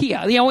is up here.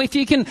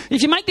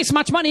 If you make this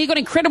much money, you've got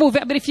incredible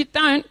value. But if you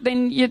don't,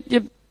 then you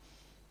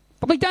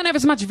probably don't have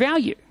as much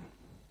value.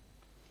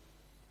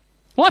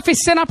 Life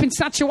is set up in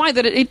such a way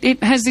that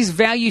it has this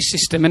value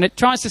system, and it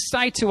tries to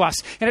say to us,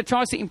 and it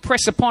tries to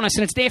impress upon us,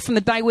 and it's there from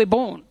the day we're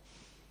born.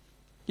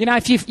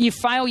 If you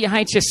fail your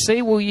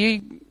HSC, well,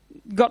 you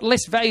got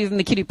less value than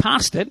the kid who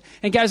passed it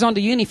and goes on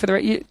to uni for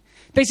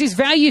there's this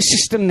value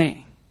system there.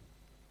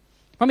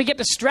 When we get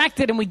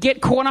distracted and we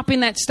get caught up in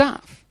that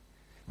stuff,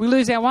 we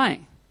lose our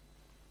way.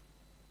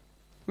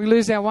 We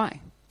lose our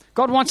way.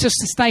 God wants us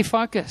to stay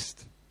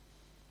focused.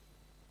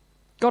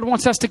 God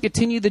wants us to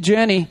continue the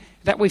journey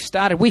that we've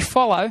started. We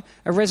follow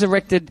a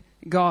resurrected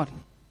God.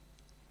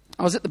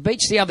 I was at the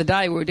beach the other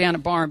day. We were down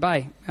at Byron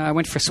Bay. I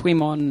went for a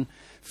swim on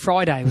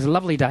Friday. It was a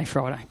lovely day,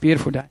 Friday.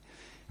 Beautiful day.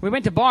 We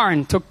went to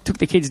Byron, took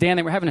the kids down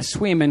there. We were having a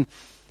swim,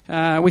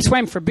 and we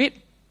swam for a bit.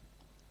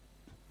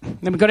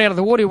 Then we got out of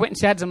the water, we went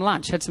and had some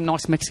lunch, had some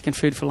nice Mexican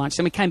food for lunch.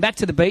 Then we came back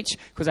to the beach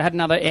because I had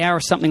another hour or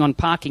something on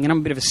parking, and I'm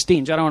a bit of a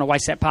stinge. I don't want to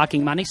waste that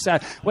parking money, so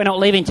we're not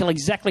leaving until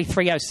exactly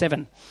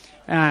 3:07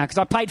 because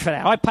I paid for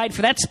that. I paid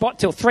for that spot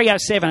till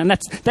 3:07, and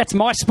that's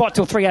my spot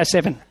till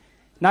 3:07.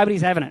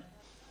 Nobody's having it.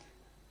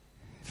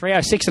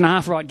 3:06 and a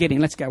half, right, get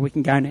in. Let's go. We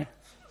can go now.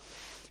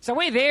 So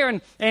we're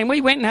there, and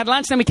we went and had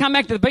lunch, then we come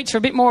back to the beach for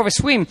a bit more of a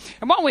swim.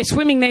 And while we're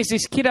swimming, there's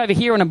this kid over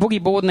here on a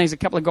boogie board, and there's a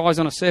couple of guys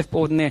on a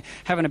surfboard, and they're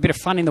having a bit of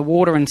fun in the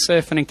water and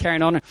surfing and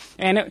carrying on.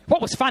 And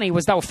what was funny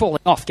was they were falling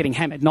off, getting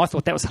hammered, and I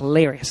thought that was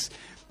hilarious.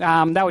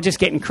 They were just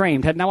getting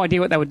creamed, had no idea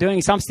what they were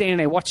doing. So I'm standing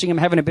there watching them,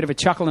 having a bit of a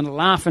chuckle and a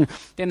laugh. And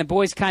then the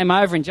boys came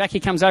over, and Jackie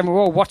comes over, and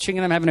we're all watching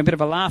them, having a bit of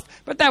a laugh.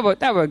 But they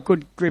were a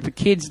good group of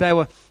kids. They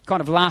were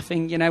kind of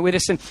laughing, with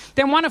us. And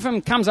then one of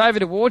them comes over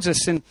towards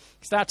us and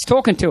starts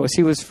talking to us.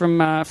 He was from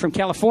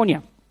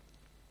California.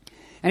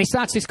 And he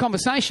starts this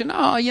conversation.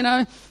 How are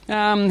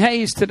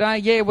you today?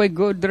 Yeah, we're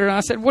good.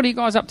 I said, what are you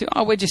guys up to?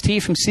 Oh, we're just here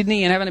from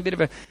Sydney and having a bit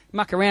of a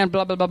muck around,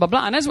 blah, blah, blah, blah,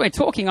 blah. And as we're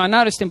talking, I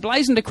noticed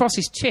emblazoned across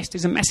his chest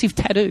is a massive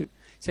tattoo.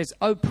 It says,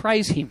 "Oh,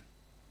 praise him.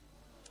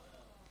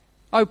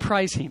 Oh,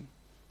 praise him."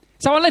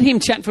 So I let him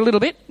chat for a little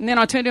bit, and then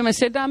I turned to him and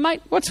said,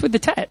 "Mate, what's with the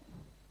tat?"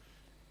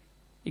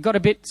 He got a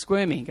bit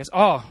squirmy. He goes,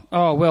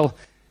 well.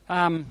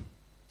 And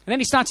then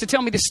he starts to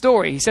tell me the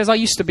story. He says, I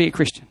used to be a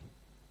Christian.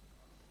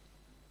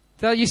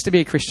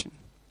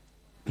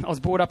 I was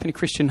brought up in a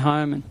Christian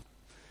home and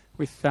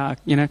with,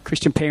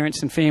 Christian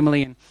parents and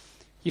family, and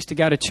used to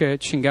go to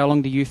church and go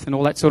along to youth and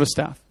all that sort of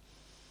stuff.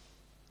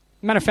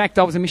 Matter of fact,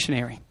 I was a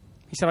missionary.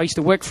 He said, I used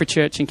to work for a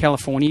church in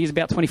California. He was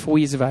about 24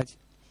 years of age.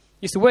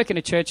 Used to work in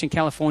a church in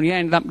California,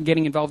 ended up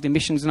getting involved in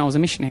missions, and I was a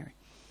missionary.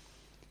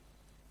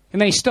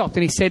 And then he stopped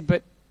and he said,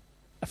 but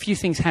a few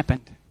things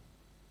happened.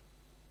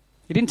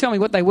 He didn't tell me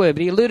what they were,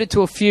 but he alluded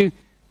to a few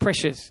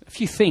pressures, a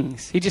few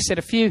things. He just said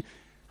a few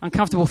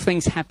uncomfortable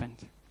things happened.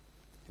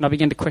 And I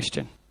began to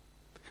question.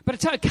 But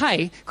it's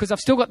okay, because I've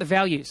still got the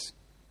values.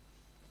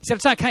 He said,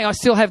 it's okay, I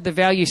still have the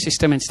value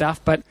system and stuff,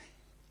 but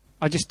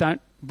I just don't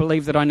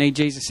believe that I need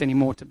Jesus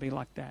anymore to be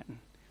like that. And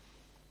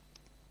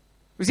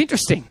it was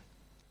interesting.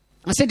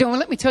 I said to him, well,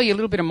 let me tell you a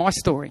little bit of my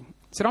story. I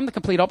said, I'm the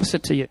complete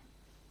opposite to you.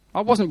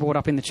 I wasn't brought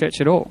up in the church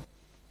at all.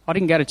 I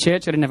didn't go to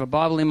church. I didn't have a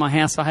Bible in my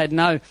house. I had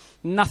no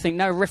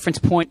reference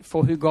point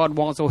for who God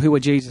was or who a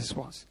Jesus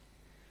was.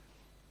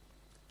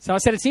 So I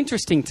said, it's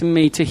interesting to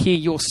me to hear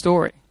your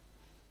story.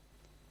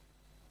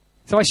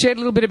 So I shared a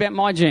little bit about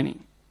my journey,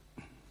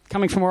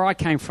 coming from where I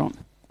came from.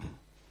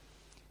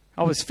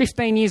 I was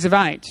 15 years of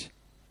age,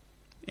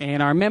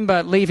 and I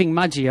remember leaving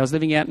Mudgee. I was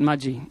living out in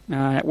Mudgee,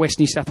 at West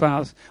New South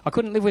Wales. I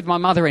couldn't live with my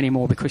mother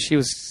anymore because she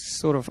was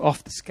sort of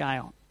off the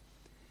scale.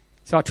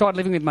 So I tried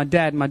living with my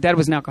dad. My dad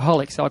was an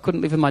alcoholic, so I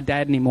couldn't live with my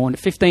dad anymore. And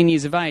at 15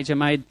 years of age, I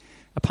made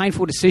a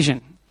painful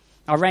decision.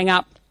 I rang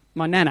up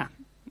my nana,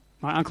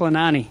 my uncle and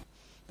auntie.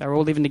 They were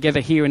all living together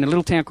here in a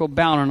little town called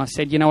Ballina, and I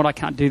said, you know what, I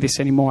can't do this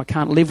anymore. I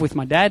can't live with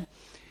my dad,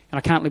 and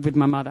I can't live with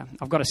my mother.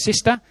 I've got a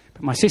sister,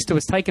 but my sister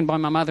was taken by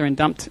my mother and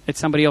dumped at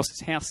somebody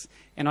else's house,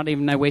 and I don't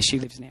even know where she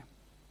lives now.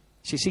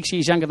 She's 6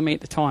 years younger than me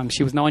at the time.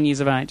 She was 9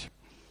 years of age.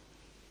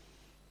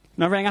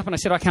 And I rang up and I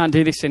said, I can't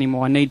do this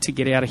anymore. I need to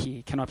get out of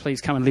here. Can I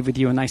please come and live with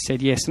you? And they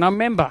said yes. And I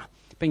remember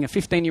being a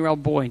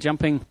 15-year-old boy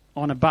jumping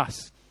on a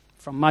bus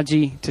from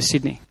Mudgee to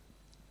Sydney.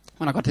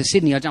 When I got to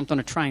Sydney, I jumped on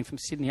a train from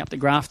Sydney up to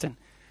Grafton.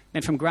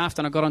 Then from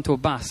Grafton, I got onto a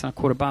bus, and I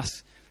caught a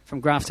bus from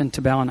Grafton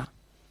to Ballina.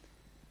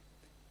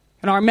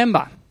 And I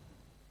remember,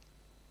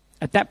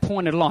 at that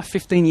point in life,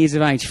 15 years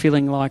of age,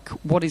 feeling like,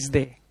 what is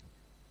there?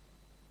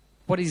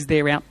 What is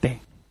there out there?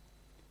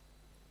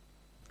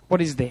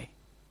 What is there?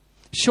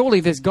 Surely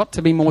there's got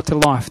to be more to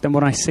life than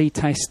what I see,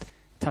 taste,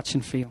 touch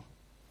and feel.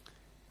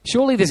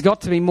 Surely there's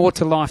got to be more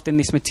to life than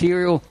this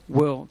material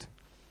world,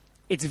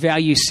 its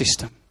value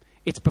system,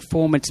 its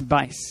performance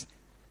base,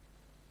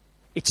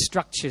 its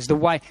structures, the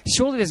way.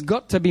 Surely there's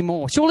got to be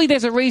more. Surely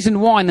there's a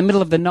reason why in the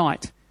middle of the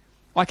night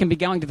I can be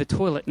going to the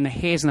toilet and the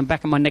hairs on the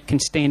back of my neck can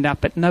stand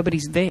up, but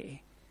nobody's there.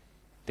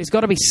 There's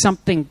got to be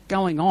something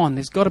going on.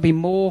 There's got to be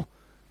more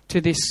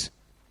to this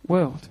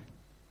world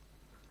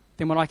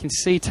than what I can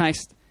see,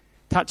 taste,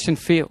 touch and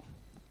feel.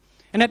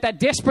 And at that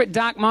desperate,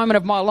 dark moment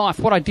of my life,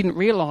 what I didn't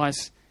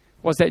realise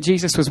was that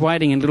Jesus was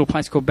waiting in a little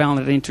place called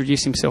Ballina to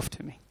introduce himself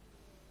to me.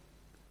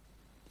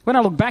 When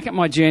I look back at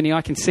my journey,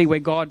 I can see where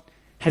God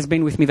has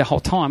been with me the whole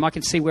time. I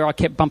can see where I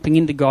kept bumping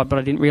into God, but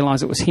I didn't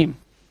realise it was him.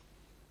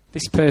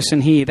 This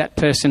person here, that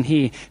person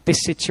here,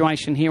 this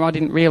situation here, I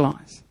didn't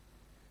realise.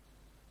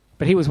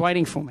 But he was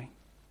waiting for me.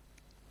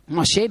 And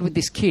I shared with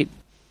this kid.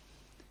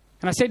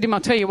 And I said to him,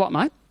 I'll tell you what,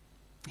 mate.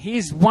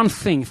 Here's one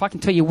thing. If I can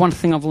tell you one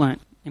thing I've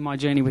learnt in my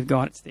journey with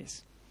God, it's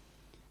this.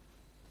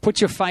 Put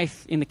your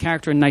faith in the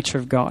character and nature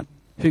of God.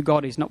 Who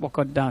God is, not what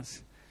God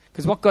does.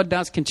 Because what God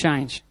does can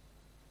change.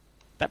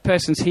 That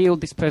person's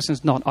healed, this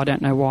person's not. I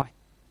don't know why.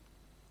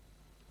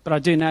 But I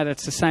do know that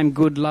it's the same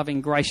good,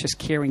 loving, gracious,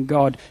 caring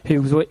God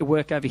who was at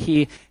work over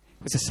here.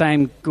 It was the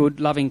same good,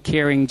 loving,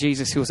 caring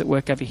Jesus who was at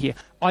work over here.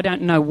 I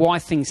don't know why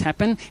things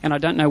happen, and I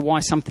don't know why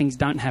some things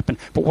don't happen.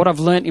 But what I've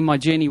learnt in my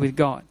journey with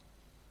God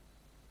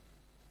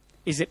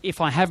is that if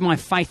I have my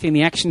faith in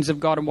the actions of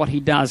God and what he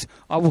does,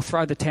 I will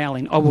throw the towel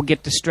in. I will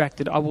get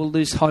distracted. I will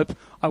lose hope.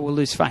 I will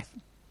lose faith.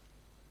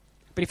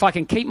 But if I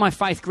can keep my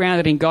faith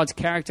grounded in God's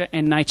character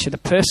and nature, the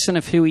person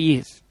of who he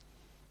is,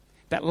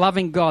 that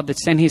loving God that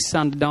sent his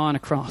son to die on a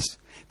cross,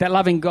 that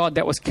loving God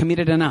that was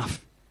committed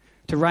enough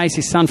to raise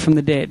his son from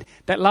the dead,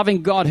 that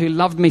loving God who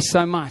loved me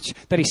so much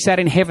that he sat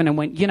in heaven and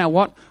went, you know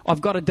what,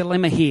 I've got a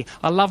dilemma here.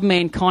 I love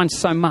mankind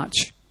so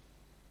much,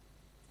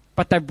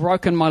 but they've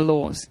broken my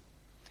laws.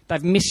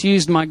 They've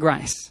misused my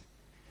grace.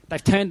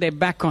 They've turned their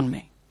back on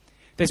me.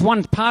 There's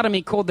one part of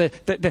me called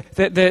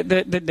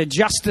the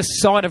justice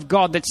side of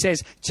God that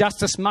says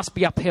justice must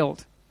be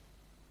upheld.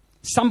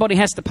 Somebody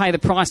has to pay the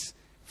price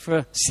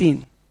for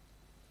sin.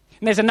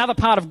 And there's another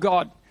part of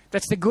God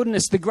that's the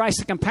goodness, the grace,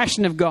 the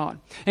compassion of God.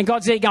 And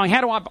God's there going,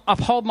 how do I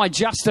uphold my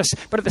justice,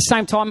 but at the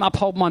same time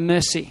uphold my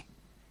mercy?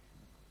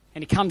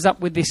 And he comes up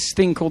with this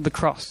thing called the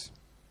cross.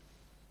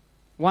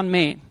 One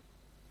man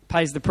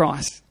pays the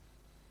price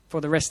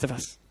for the rest of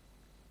us.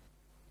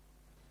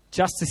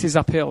 Justice is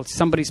upheld.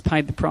 Somebody's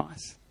paid the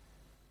price.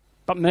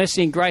 But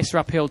mercy and grace are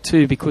upheld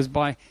too, because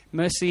by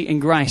mercy and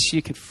grace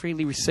you can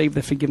freely receive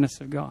the forgiveness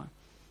of God.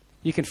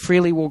 You can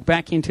freely walk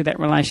back into that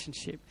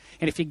relationship.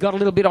 And if you got a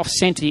little bit off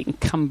centre, you can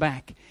come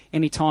back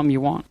anytime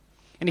you want.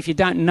 And if you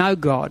don't know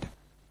God,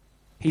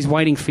 he's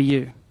waiting for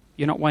you.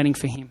 You're not waiting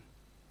for him,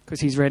 because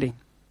he's ready.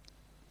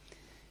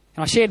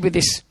 And I shared with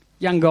this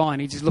young guy,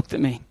 and he just looked at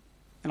me.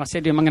 And I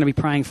said to him, I'm going to be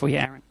praying for you,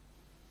 Aaron.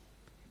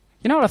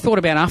 You know what I thought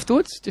about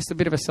afterwards? Just a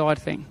bit of a side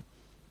thing.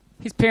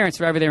 His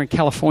parents are over there in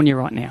California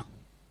right now.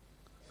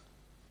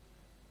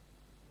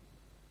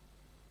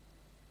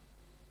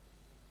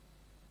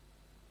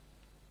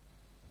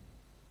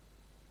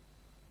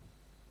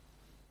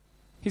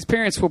 His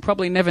parents will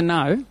probably never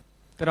know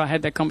that I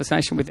had that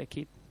conversation with their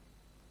kid.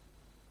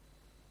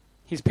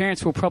 His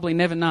parents will probably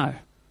never know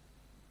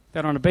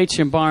that on a beach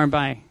in Byron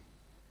Bay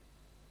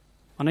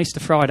on Easter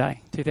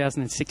Friday,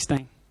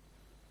 2016,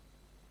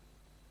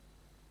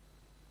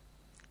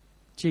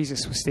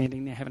 Jesus was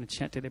standing there having a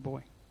chat to their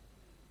boy.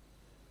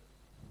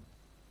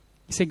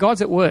 You see,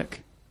 God's at work.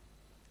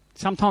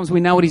 Sometimes we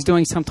know what he's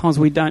doing, sometimes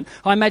we don't.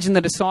 I imagine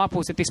the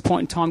disciples at this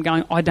point in time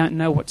going, I don't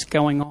know what's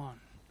going on.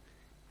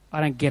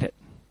 I don't get it.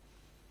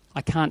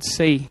 I can't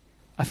see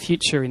a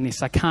future in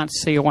this. I can't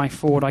see a way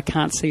forward. I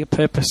can't see a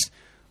purpose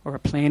or a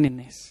plan in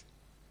this.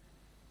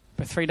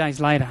 But 3 days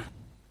later,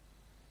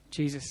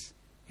 Jesus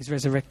is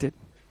resurrected.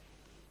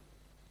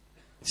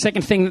 The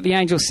second thing that the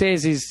angel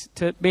says is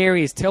to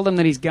Mary is tell them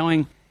that he's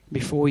going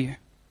before you.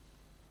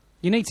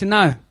 You need to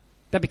know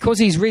that because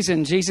he's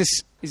risen, Jesus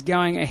is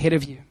going ahead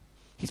of you.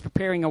 He's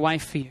preparing a way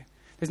for you.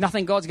 There's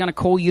nothing God's going to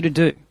call you to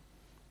do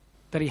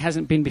that he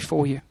hasn't been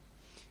before you.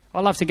 I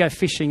love to go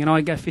fishing, and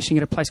I go fishing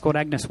at a place called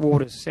Agnes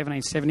Waters,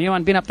 1770.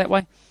 Anyone been up that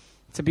way?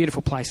 It's a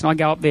beautiful place, and I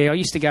go up there. I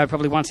used to go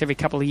probably once every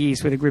couple of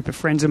years with a group of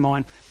friends of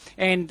mine.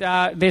 And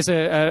there's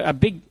a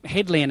big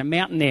headland, a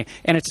mountain there,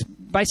 and it's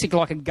basically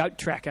like a goat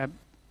track. A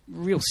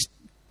real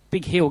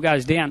big hill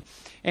goes down.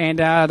 And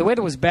the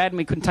weather was bad, and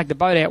we couldn't take the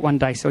boat out one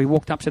day, so we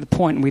walked up to the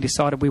point, and we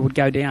decided we would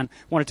go down.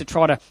 Wanted to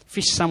try to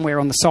fish somewhere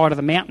on the side of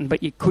the mountain,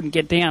 but you couldn't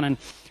get down. And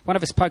one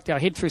of us poked our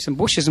head through some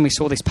bushes, and we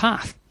saw this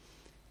path.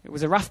 It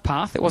was a rough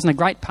path. It wasn't a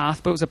great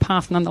path, but it was a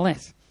path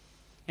nonetheless.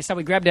 And so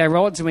we grabbed our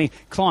rods and we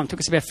climbed. It took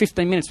us about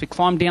 15 minutes. We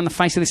climbed down the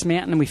face of this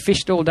mountain and we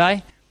fished all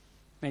day.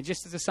 And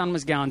just as the sun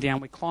was going down,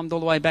 we climbed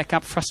all the way back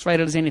up,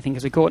 frustrated as anything,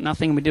 because we caught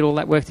nothing and we did all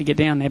that work to get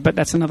down there. But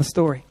that's another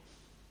story.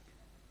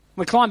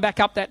 We climbed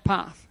back up that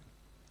path.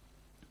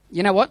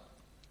 You know what?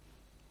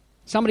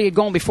 Somebody had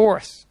gone before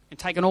us and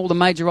taken all the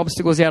major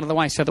obstacles out of the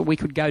way so that we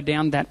could go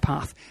down that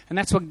path. And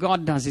that's what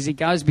God does, is he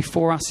goes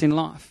before us in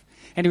life.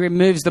 And he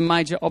removes the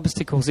major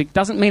obstacles. It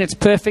doesn't mean it's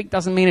perfect,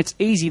 doesn't mean it's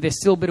easy. There's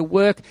still a bit of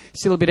work,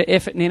 still a bit of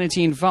effort and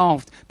energy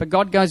involved. But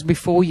God goes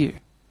before you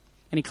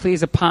and he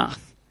clears a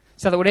path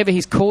so that whatever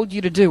he's called you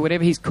to do,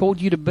 whatever he's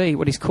called you to be,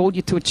 what he's called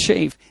you to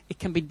achieve, it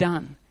can be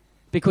done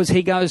because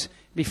he goes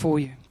before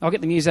you. I'll get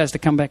the musos to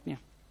come back now.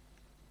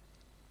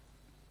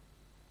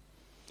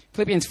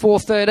 Philippians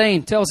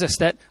 4:13 tells us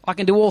that I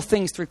can do all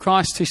things through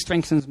Christ who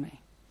strengthens me.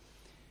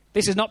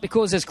 This is not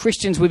because as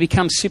Christians we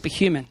become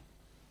superhuman,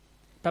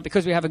 but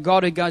because we have a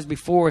God who goes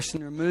before us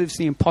and removes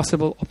the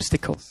impossible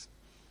obstacles.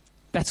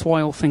 That's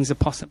why all things are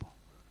possible.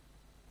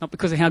 Not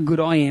because of how good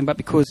I am, but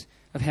because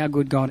of how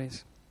good God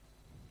is.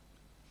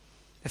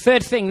 The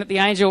third thing that the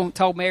angel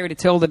told Mary to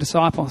tell the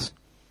disciples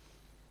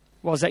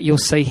was that you'll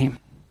see him.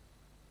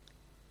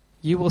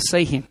 You will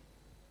see him.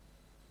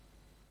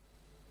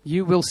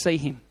 You will see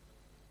him.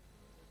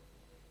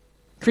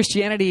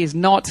 Christianity is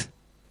not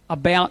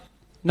about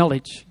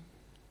knowledge.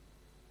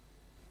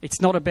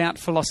 It's not about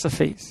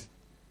philosophies.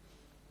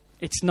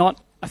 It's not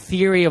a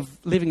theory of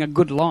living a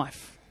good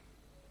life.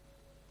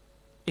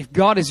 If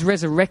God is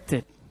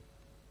resurrected,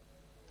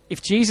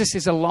 if Jesus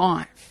is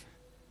alive,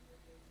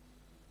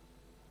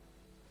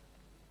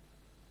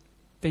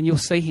 then you'll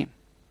see him.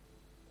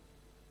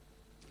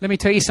 Let me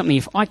tell you something.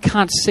 If I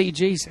can't see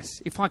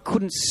Jesus, if I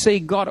couldn't see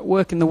God at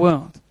work in the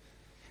world,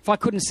 if I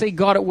couldn't see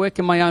God at work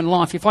in my own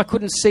life, if I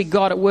couldn't see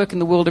God at work in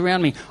the world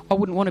around me, I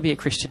wouldn't want to be a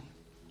Christian.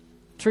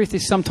 Truth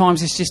is,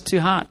 sometimes it's just too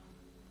hard.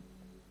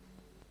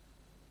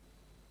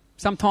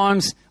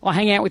 Sometimes I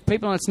hang out with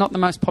people and it's not the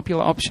most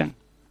popular option.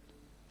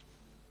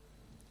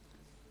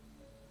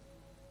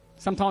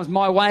 Sometimes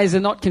my ways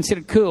are not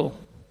considered cool.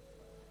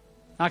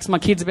 Ask my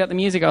kids about the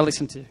music I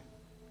listen to.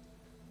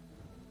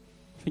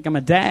 I think I'm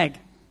a dag.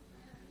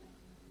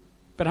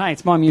 But hey,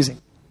 it's my music.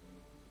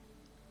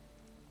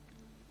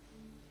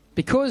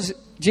 Because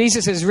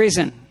Jesus has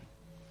risen,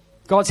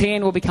 God's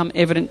hand will become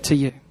evident to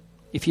you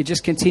if you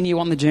just continue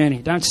on the journey.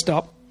 Don't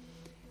stop,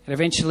 and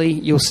eventually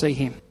you'll see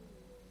him.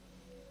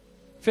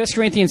 1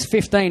 Corinthians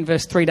 15,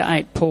 verse 3 to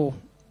 8, Paul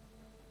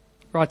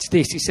writes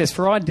this. He says,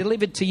 "For I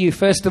delivered to you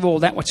first of all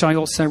that which I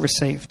also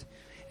received."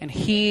 And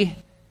here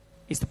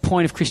is the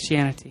point of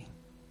Christianity.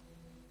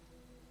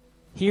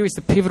 Here is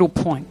the pivotal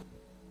point.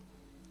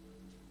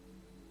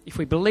 If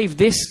we believe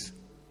this,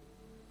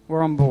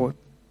 we're on board.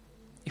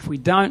 If we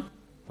don't,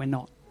 we're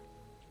not.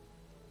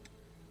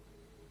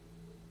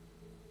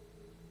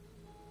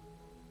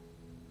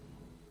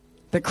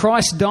 That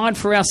Christ died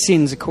for our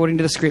sins according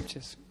to the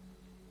Scriptures,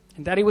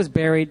 and that he was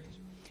buried,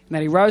 and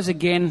that he rose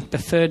again the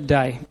third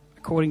day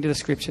according to the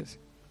Scriptures,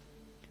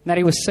 and that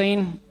he was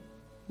seen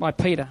by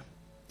Peter,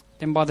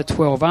 then by the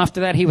 12.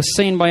 After that, he was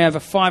seen by over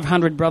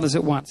 500 brothers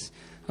at once,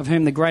 of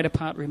whom the greater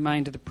part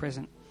remain to the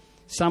present.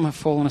 Some have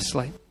fallen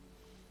asleep.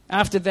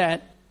 After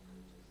that,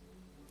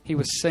 he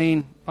was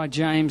seen by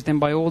James, then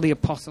by all the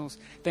apostles.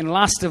 Then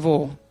last of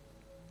all,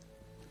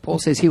 Paul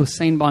says he was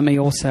seen by me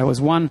also, as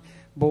one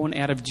born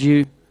out of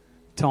due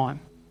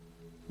time.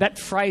 That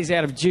phrase,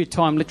 out of due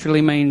time,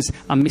 literally means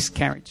a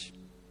miscarriage.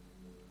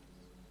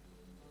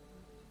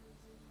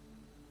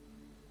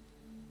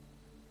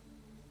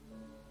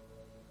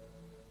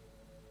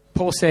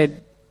 Paul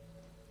said,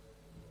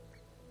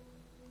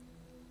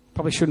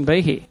 probably shouldn't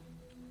be here.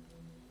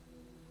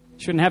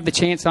 Shouldn't have the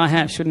chance I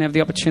have. Shouldn't have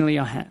the opportunity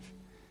I have.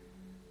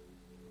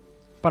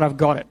 But I've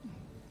got it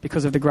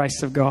because of the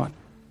grace of God.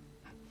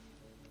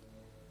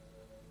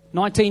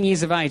 19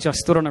 years of age, I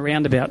stood on a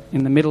roundabout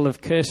in the middle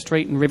of Kerr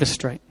Street and River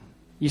Street.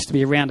 Used to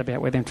be a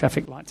roundabout where them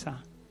traffic lights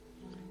are.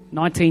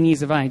 19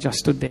 years of age, I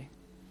stood there.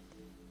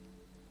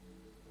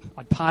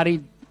 I'd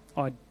partied,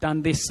 I'd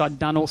done this, I'd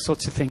done all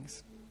sorts of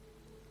things.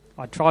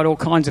 I'd tried all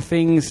kinds of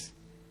things.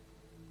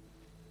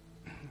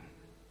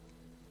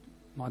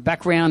 My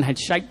background had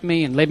shaped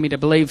me and led me to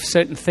believe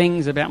certain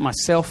things about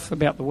myself,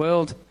 about the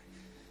world.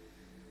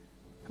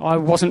 I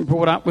wasn't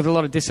brought up with a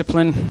lot of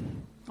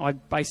discipline. I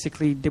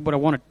basically did what I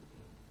wanted.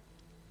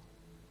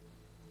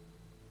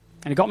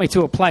 And it got me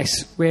to a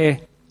place where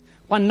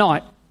one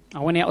night I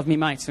went out with my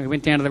mates and we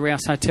went down to the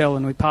Rouse Hotel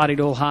and we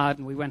partied all hard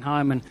and we went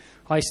home, and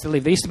I used to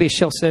live. There used to be a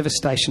Shell service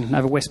station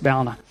over West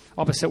Ballina,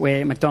 opposite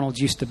where McDonald's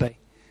used to be.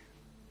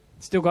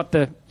 You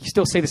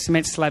still see the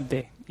cement slab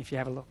there if you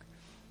have a look.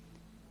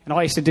 And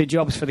I used to do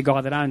jobs for the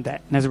guy that owned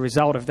that. And as a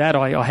result of that,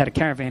 I had a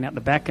caravan out the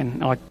back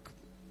and I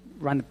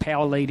run the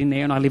power lead in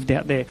there and I lived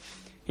out there.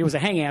 It was a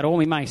hangout. All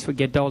my mates would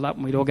get doled up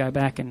and we'd all go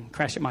back and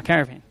crash at my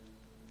caravan.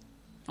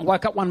 I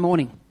woke up one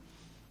morning.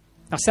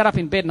 I sat up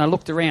in bed and I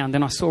looked around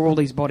and I saw all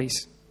these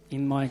bodies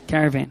in my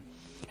caravan.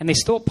 And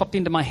this thought popped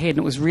into my head and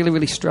it was really,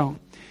 really strong.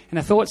 And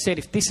the thought said,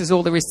 if this is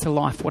all there is to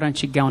life, why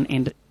don't you go and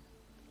end it?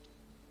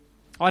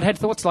 I'd had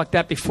thoughts like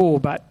that before,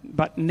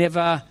 but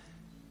never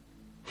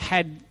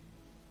had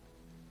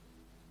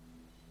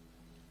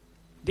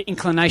the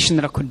inclination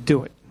that I could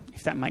do it,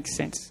 if that makes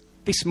sense.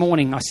 This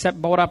morning, I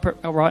sat bolt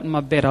upright in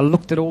my bed. I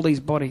looked at all these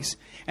bodies,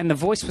 and the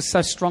voice was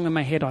so strong in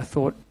my head, I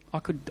thought, I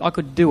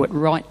could do it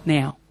right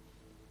now,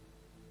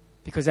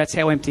 because that's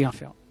how empty I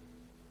felt.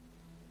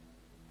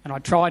 And I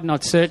tried and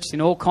I'd searched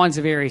in all kinds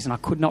of areas, and I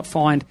could not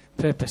find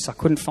purpose. I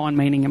couldn't find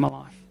meaning in my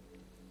life.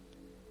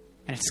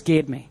 And it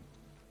scared me.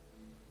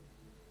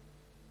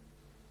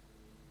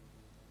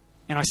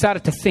 And I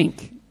started to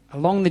think,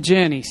 along the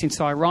journey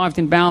since I arrived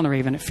in Ballina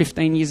even at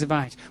 15 years of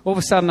age, all of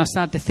a sudden I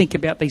started to think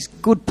about these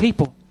good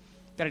people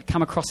that had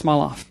come across my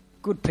life.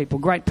 Good people,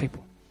 great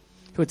people,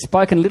 who had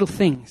spoken little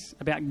things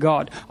about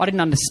God. I didn't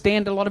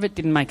understand a lot of it,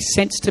 didn't make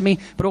sense to me,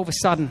 but all of a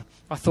sudden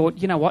I thought,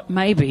 you know what,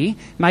 maybe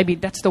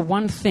that's the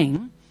one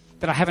thing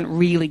that I haven't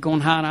really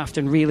gone hard after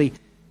and really,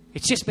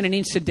 it's just been an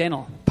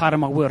incidental part of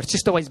my world. It's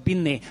just always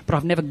been there, but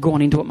I've never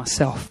gone into it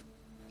myself.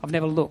 I've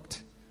never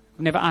looked.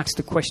 I've never asked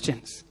the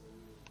questions.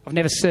 I've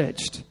never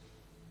searched.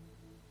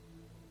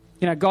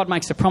 You know, God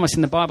makes a promise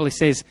in the Bible. He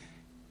says,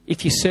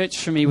 if you search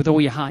for me with all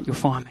your heart, you'll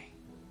find me.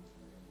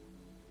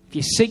 If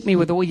you seek me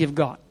with all you've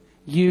got,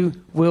 you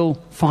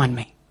will find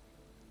me.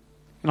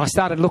 And I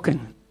started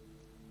looking.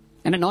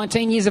 And at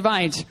 19 years of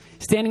age,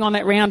 standing on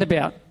that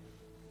roundabout,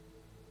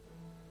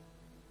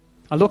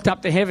 I looked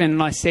up to heaven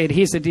and I said,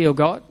 here's the deal,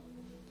 God.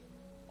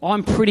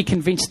 I'm pretty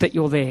convinced that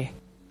you're there.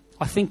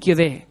 I think you're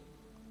there.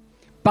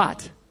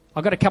 But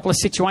I've got a couple of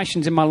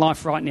situations in my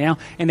life right now,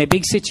 and they're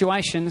big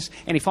situations,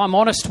 and if I'm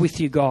honest with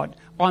you, God,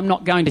 I'm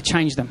not going to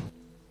change them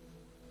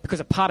because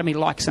a part of me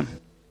likes them.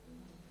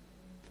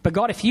 But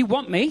God, if you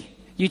want me,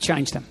 you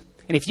change them.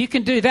 And if you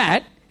can do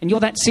that, and you're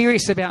that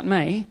serious about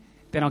me,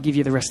 then I'll give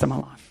you the rest of my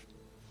life.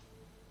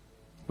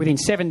 Within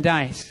 7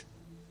 days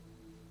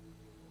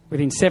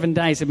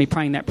of me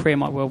praying that prayer,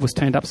 my world was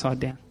turned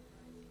upside down.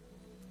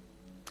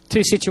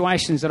 2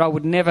 situations that I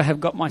would never have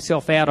got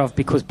myself out of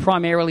because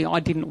primarily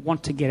I didn't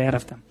want to get out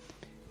of them.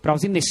 But I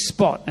was in this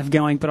spot of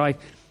going, but I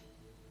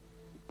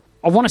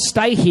want to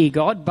stay here,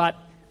 God, but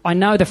I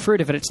know the fruit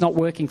of it. It's not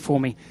working for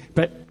me.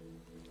 But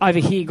over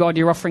here, God,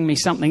 you're offering me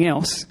something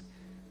else.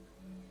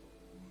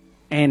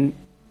 And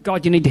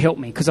God, you need to help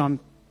me because I'm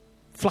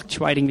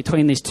fluctuating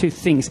between these 2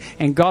 things.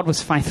 And God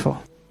was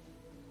faithful.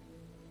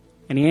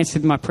 And he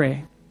answered my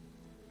prayer.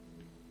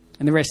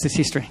 And the rest is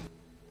history.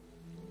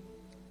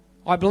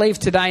 I believe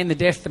today in the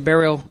death, the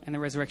burial, and the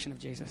resurrection of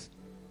Jesus.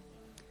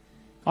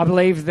 I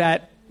believe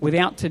that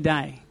without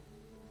today,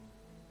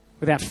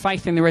 without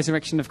faith in the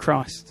resurrection of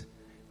Christ,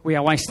 we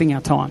are wasting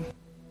our time.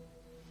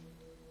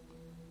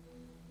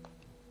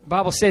 The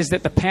Bible says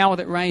that the power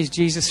that raised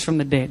Jesus from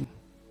the dead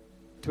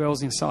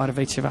dwells inside of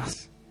each of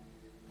us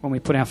when we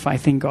put our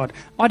faith in God.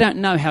 I don't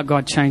know how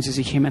God changes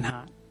a human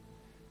heart.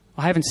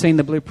 I haven't seen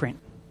the blueprint.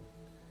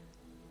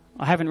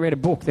 I haven't read a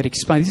book that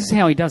explains this is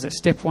how he does it.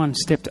 Step 1,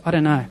 step 2. I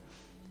don't know.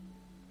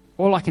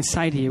 All I can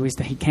say to you is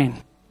that he can.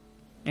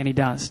 And he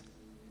does.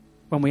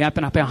 When we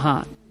open up our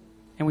heart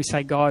and we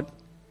say, God,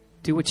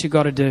 do what you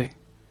got to do.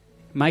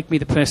 Make me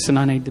the person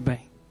I need to be.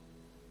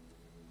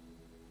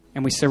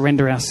 And we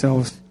surrender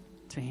ourselves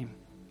to him.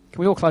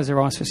 Can we all close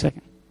our eyes for a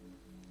second?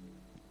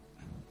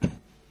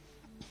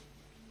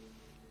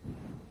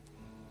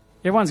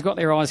 Everyone's got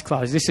their eyes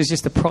closed. This is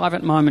just a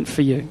private moment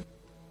for you.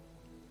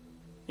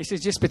 This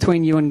is just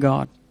between you and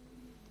God.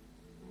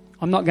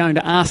 I'm not going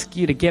to ask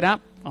you to get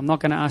up. I'm not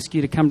going to ask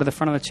you to come to the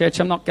front of the church.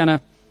 I'm not going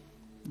to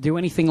do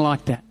anything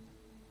like that.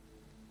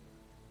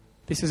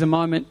 This is a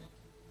moment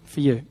for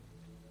you.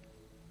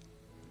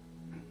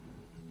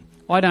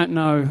 I don't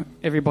know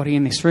everybody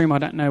in this room. I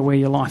don't know where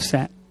your life's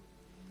at.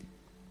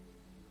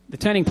 The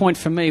turning point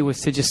for me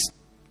was to just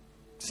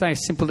say a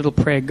simple little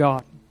prayer,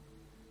 God,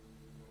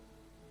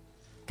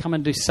 come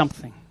and do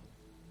something.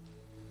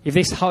 If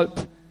this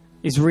hope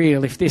is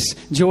real, if this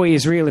joy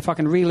is real, if I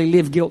can really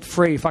live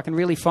guilt-free, if I can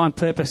really find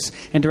purpose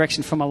and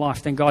direction for my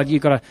life, then God, you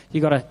got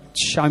to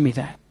show me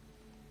that.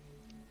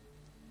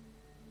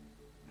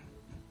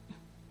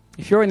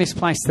 If you're in this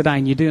place today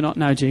and you do not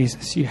know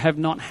Jesus, you have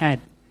not had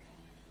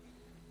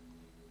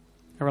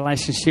a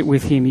relationship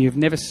with him, you've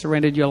never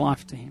surrendered your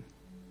life to him.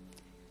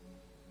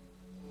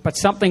 But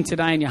something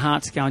today in your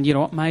heart's going, you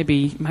know what,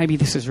 maybe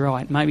this is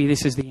right. Maybe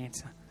this is the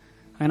answer.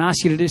 I'm going to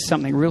ask you to do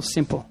something real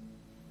simple.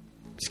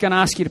 I'm just going to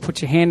ask you to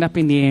put your hand up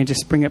in the air and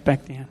just bring it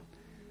back down.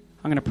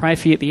 I'm going to pray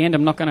for you at the end.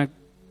 I'm not going to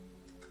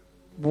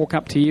walk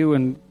up to you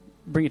and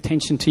bring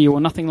attention to you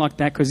or nothing like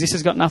that, because this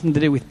has got nothing to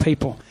do with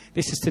people.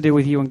 This is to do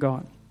with you and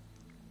God.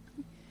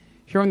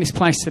 If you're in this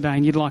place today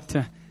and you'd like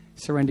to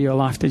surrender your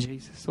life to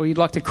Jesus, or you'd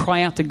like to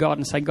cry out to God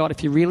and say, God,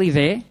 if you're really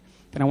there,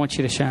 then I want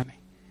you to show me.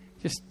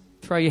 Just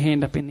throw your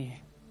hand up in the air.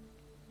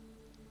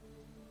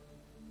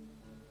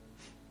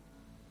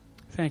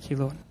 Thank you,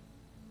 Lord.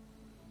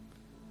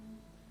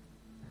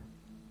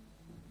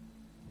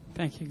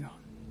 Thank you, God.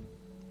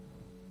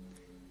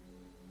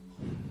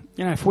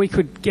 You know, if we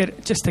could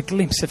get just a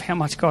glimpse of how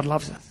much God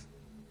loves us,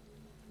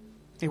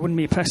 there wouldn't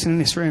be a person in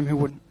this room who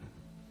wouldn't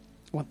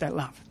want that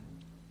love.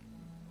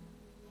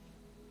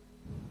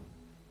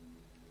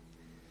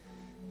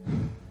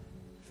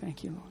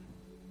 Thank you, Lord.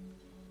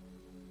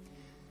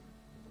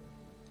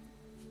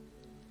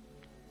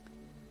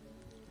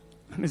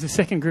 And there's a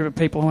second group of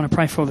people I want to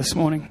pray for this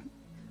morning.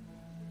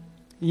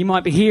 You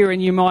might be here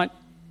and you might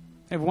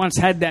have once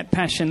had that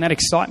passion, that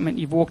excitement.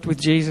 You've walked with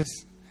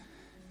Jesus.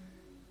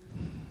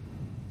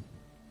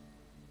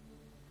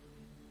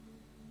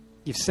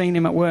 You've seen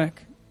him at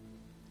work.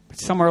 But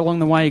somewhere along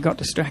the way you got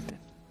distracted.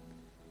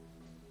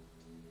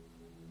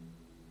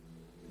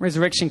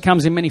 Resurrection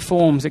comes in many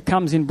forms. It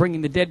comes in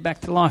bringing the dead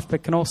back to life,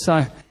 but can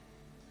also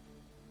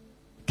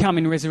come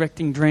in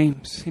resurrecting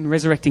dreams, in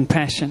resurrecting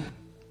passion.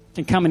 It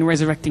can come in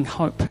resurrecting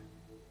hope.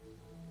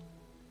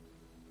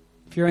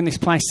 If you're in this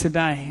place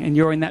today and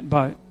you're in that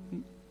boat,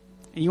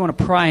 and you want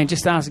to pray and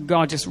just ask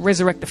God, just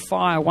resurrect the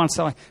fire once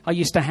I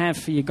used to have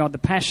for you, God, the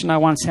passion I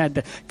once had,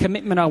 the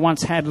commitment I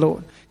once had,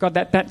 Lord. God,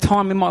 that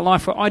time in my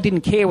life where I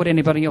didn't care what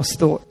anybody else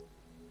thought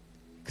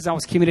because I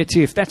was committed to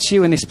you. If that's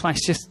you in this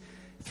place, just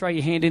throw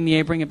your hand in the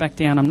air, bring it back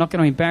down. I'm not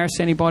going to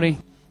embarrass anybody.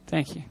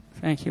 Thank you.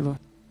 Thank you, Lord.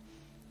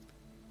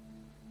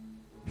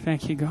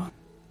 Thank you, God.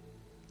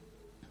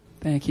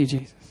 Thank you,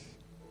 Jesus.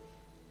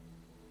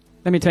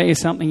 Let me tell you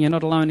something. You're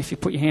not alone if you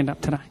put your hand up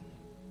today.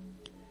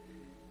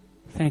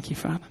 Thank you,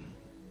 Father.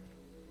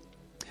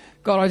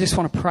 God, I just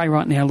want to pray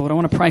right now, Lord. I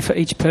want to pray for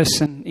each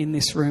person in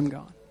this room,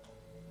 God.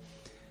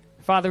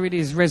 Father, it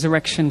is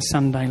Resurrection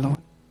Sunday, Lord.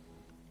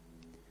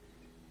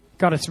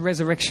 God, it's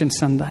Resurrection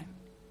Sunday.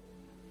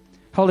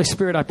 Holy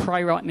Spirit, I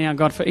pray right now,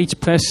 God, for each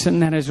person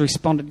that has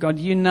responded. God,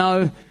 you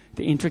know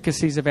the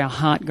intricacies of our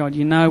heart, God.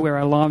 You know where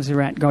our lives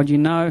are at, God. You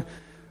know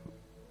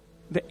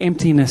the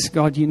emptiness,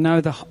 God. You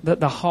know the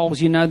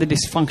holes. You know the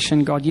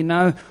dysfunction, God. You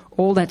know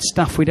all that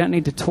stuff. We don't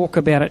need to talk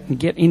about it and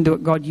get into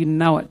it, God. You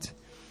know it.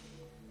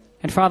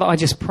 And Father, I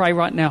just pray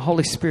right now,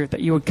 Holy Spirit, that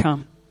you would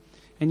come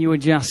and you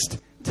would just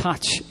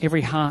touch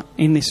every heart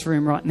in this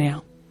room right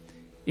now.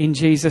 In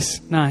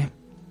Jesus' name.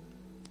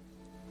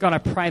 God, I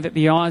pray that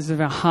the eyes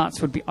of our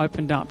hearts would be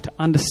opened up to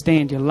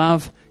understand your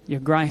love, your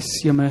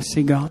grace, your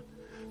mercy, God.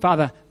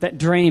 Father, that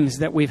dreams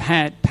that we've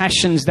had,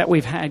 passions that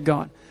we've had,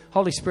 God.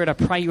 Holy Spirit, I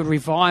pray you would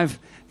revive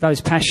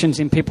those passions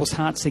in people's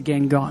hearts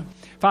again, God.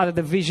 Father,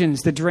 the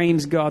visions, the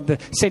dreams, God, the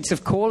sense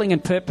of calling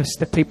and purpose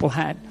that people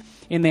had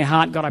in their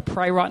heart, God, I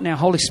pray right now,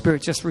 Holy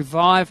Spirit, just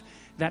revive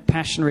that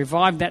passion,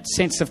 revive that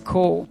sense of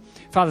call.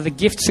 Father, the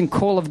gifts and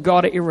call of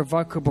God are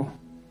irrevocable.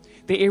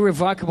 They're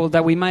irrevocable,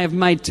 that we may have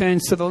made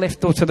turns to the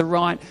left or to the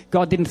right.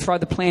 God didn't throw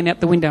the plan out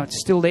the window. It's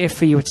still there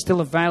for you. It's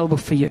still available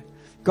for you.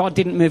 God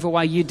didn't move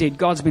away, you did.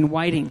 God's been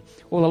waiting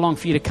all along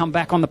for you to come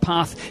back on the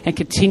path and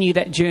continue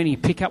that journey,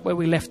 pick up where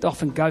we left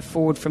off and go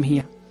forward from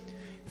here.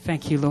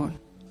 Thank you, Lord.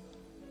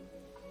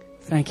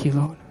 Thank you,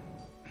 Lord.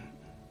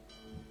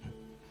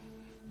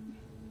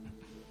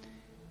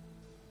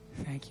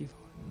 Thank you,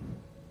 Lord.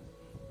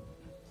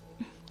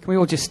 Can we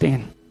all just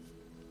stand?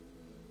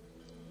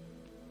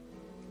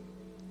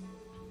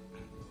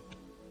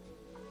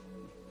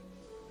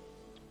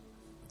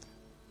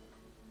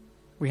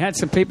 We had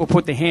some people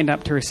put their hand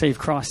up to receive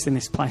Christ in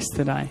this place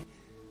today.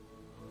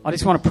 I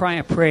just want to pray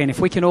a prayer, and if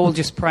we can all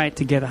just pray it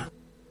together.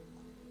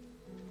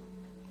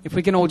 If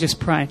we can all just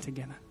pray it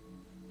together.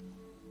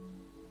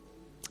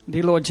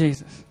 Dear Lord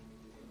Jesus,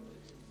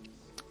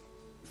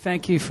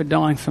 thank you for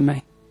dying for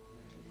me.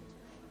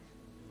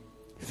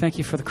 Thank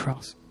you for the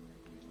cross.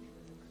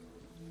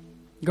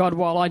 God,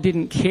 while I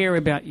didn't care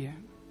about you,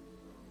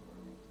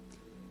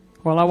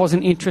 while I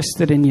wasn't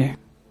interested in you,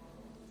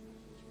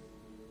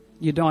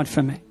 you died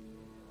for me.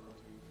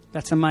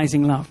 That's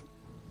amazing love.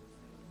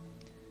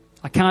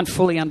 I can't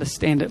fully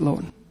understand it,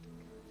 Lord.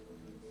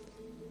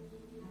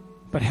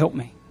 But help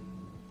me.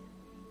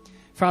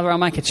 Father, I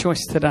make a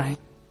choice today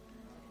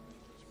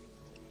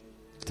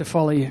to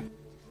follow you.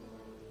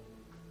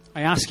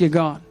 I ask you,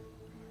 God,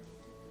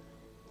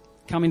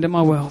 come into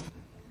my world.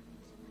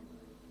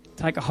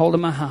 Take a hold of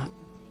my heart.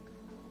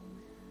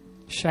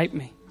 Shape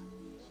me.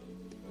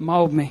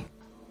 Mold me.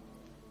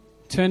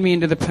 Turn me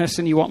into the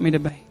person you want me to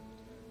be.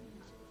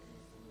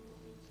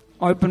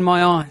 Open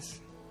my eyes.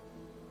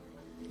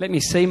 Let me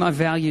see my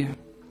value.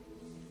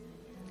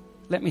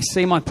 Let me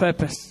see my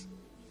purpose.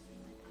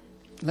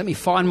 Let me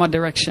find my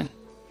direction.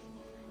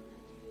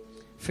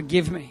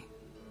 Forgive me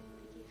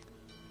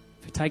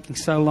for taking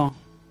so long,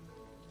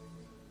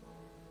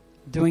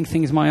 doing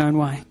things my own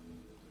way.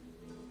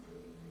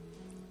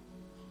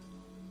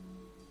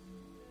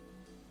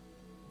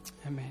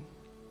 Amen.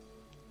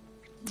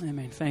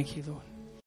 Amen. Thank you, Lord.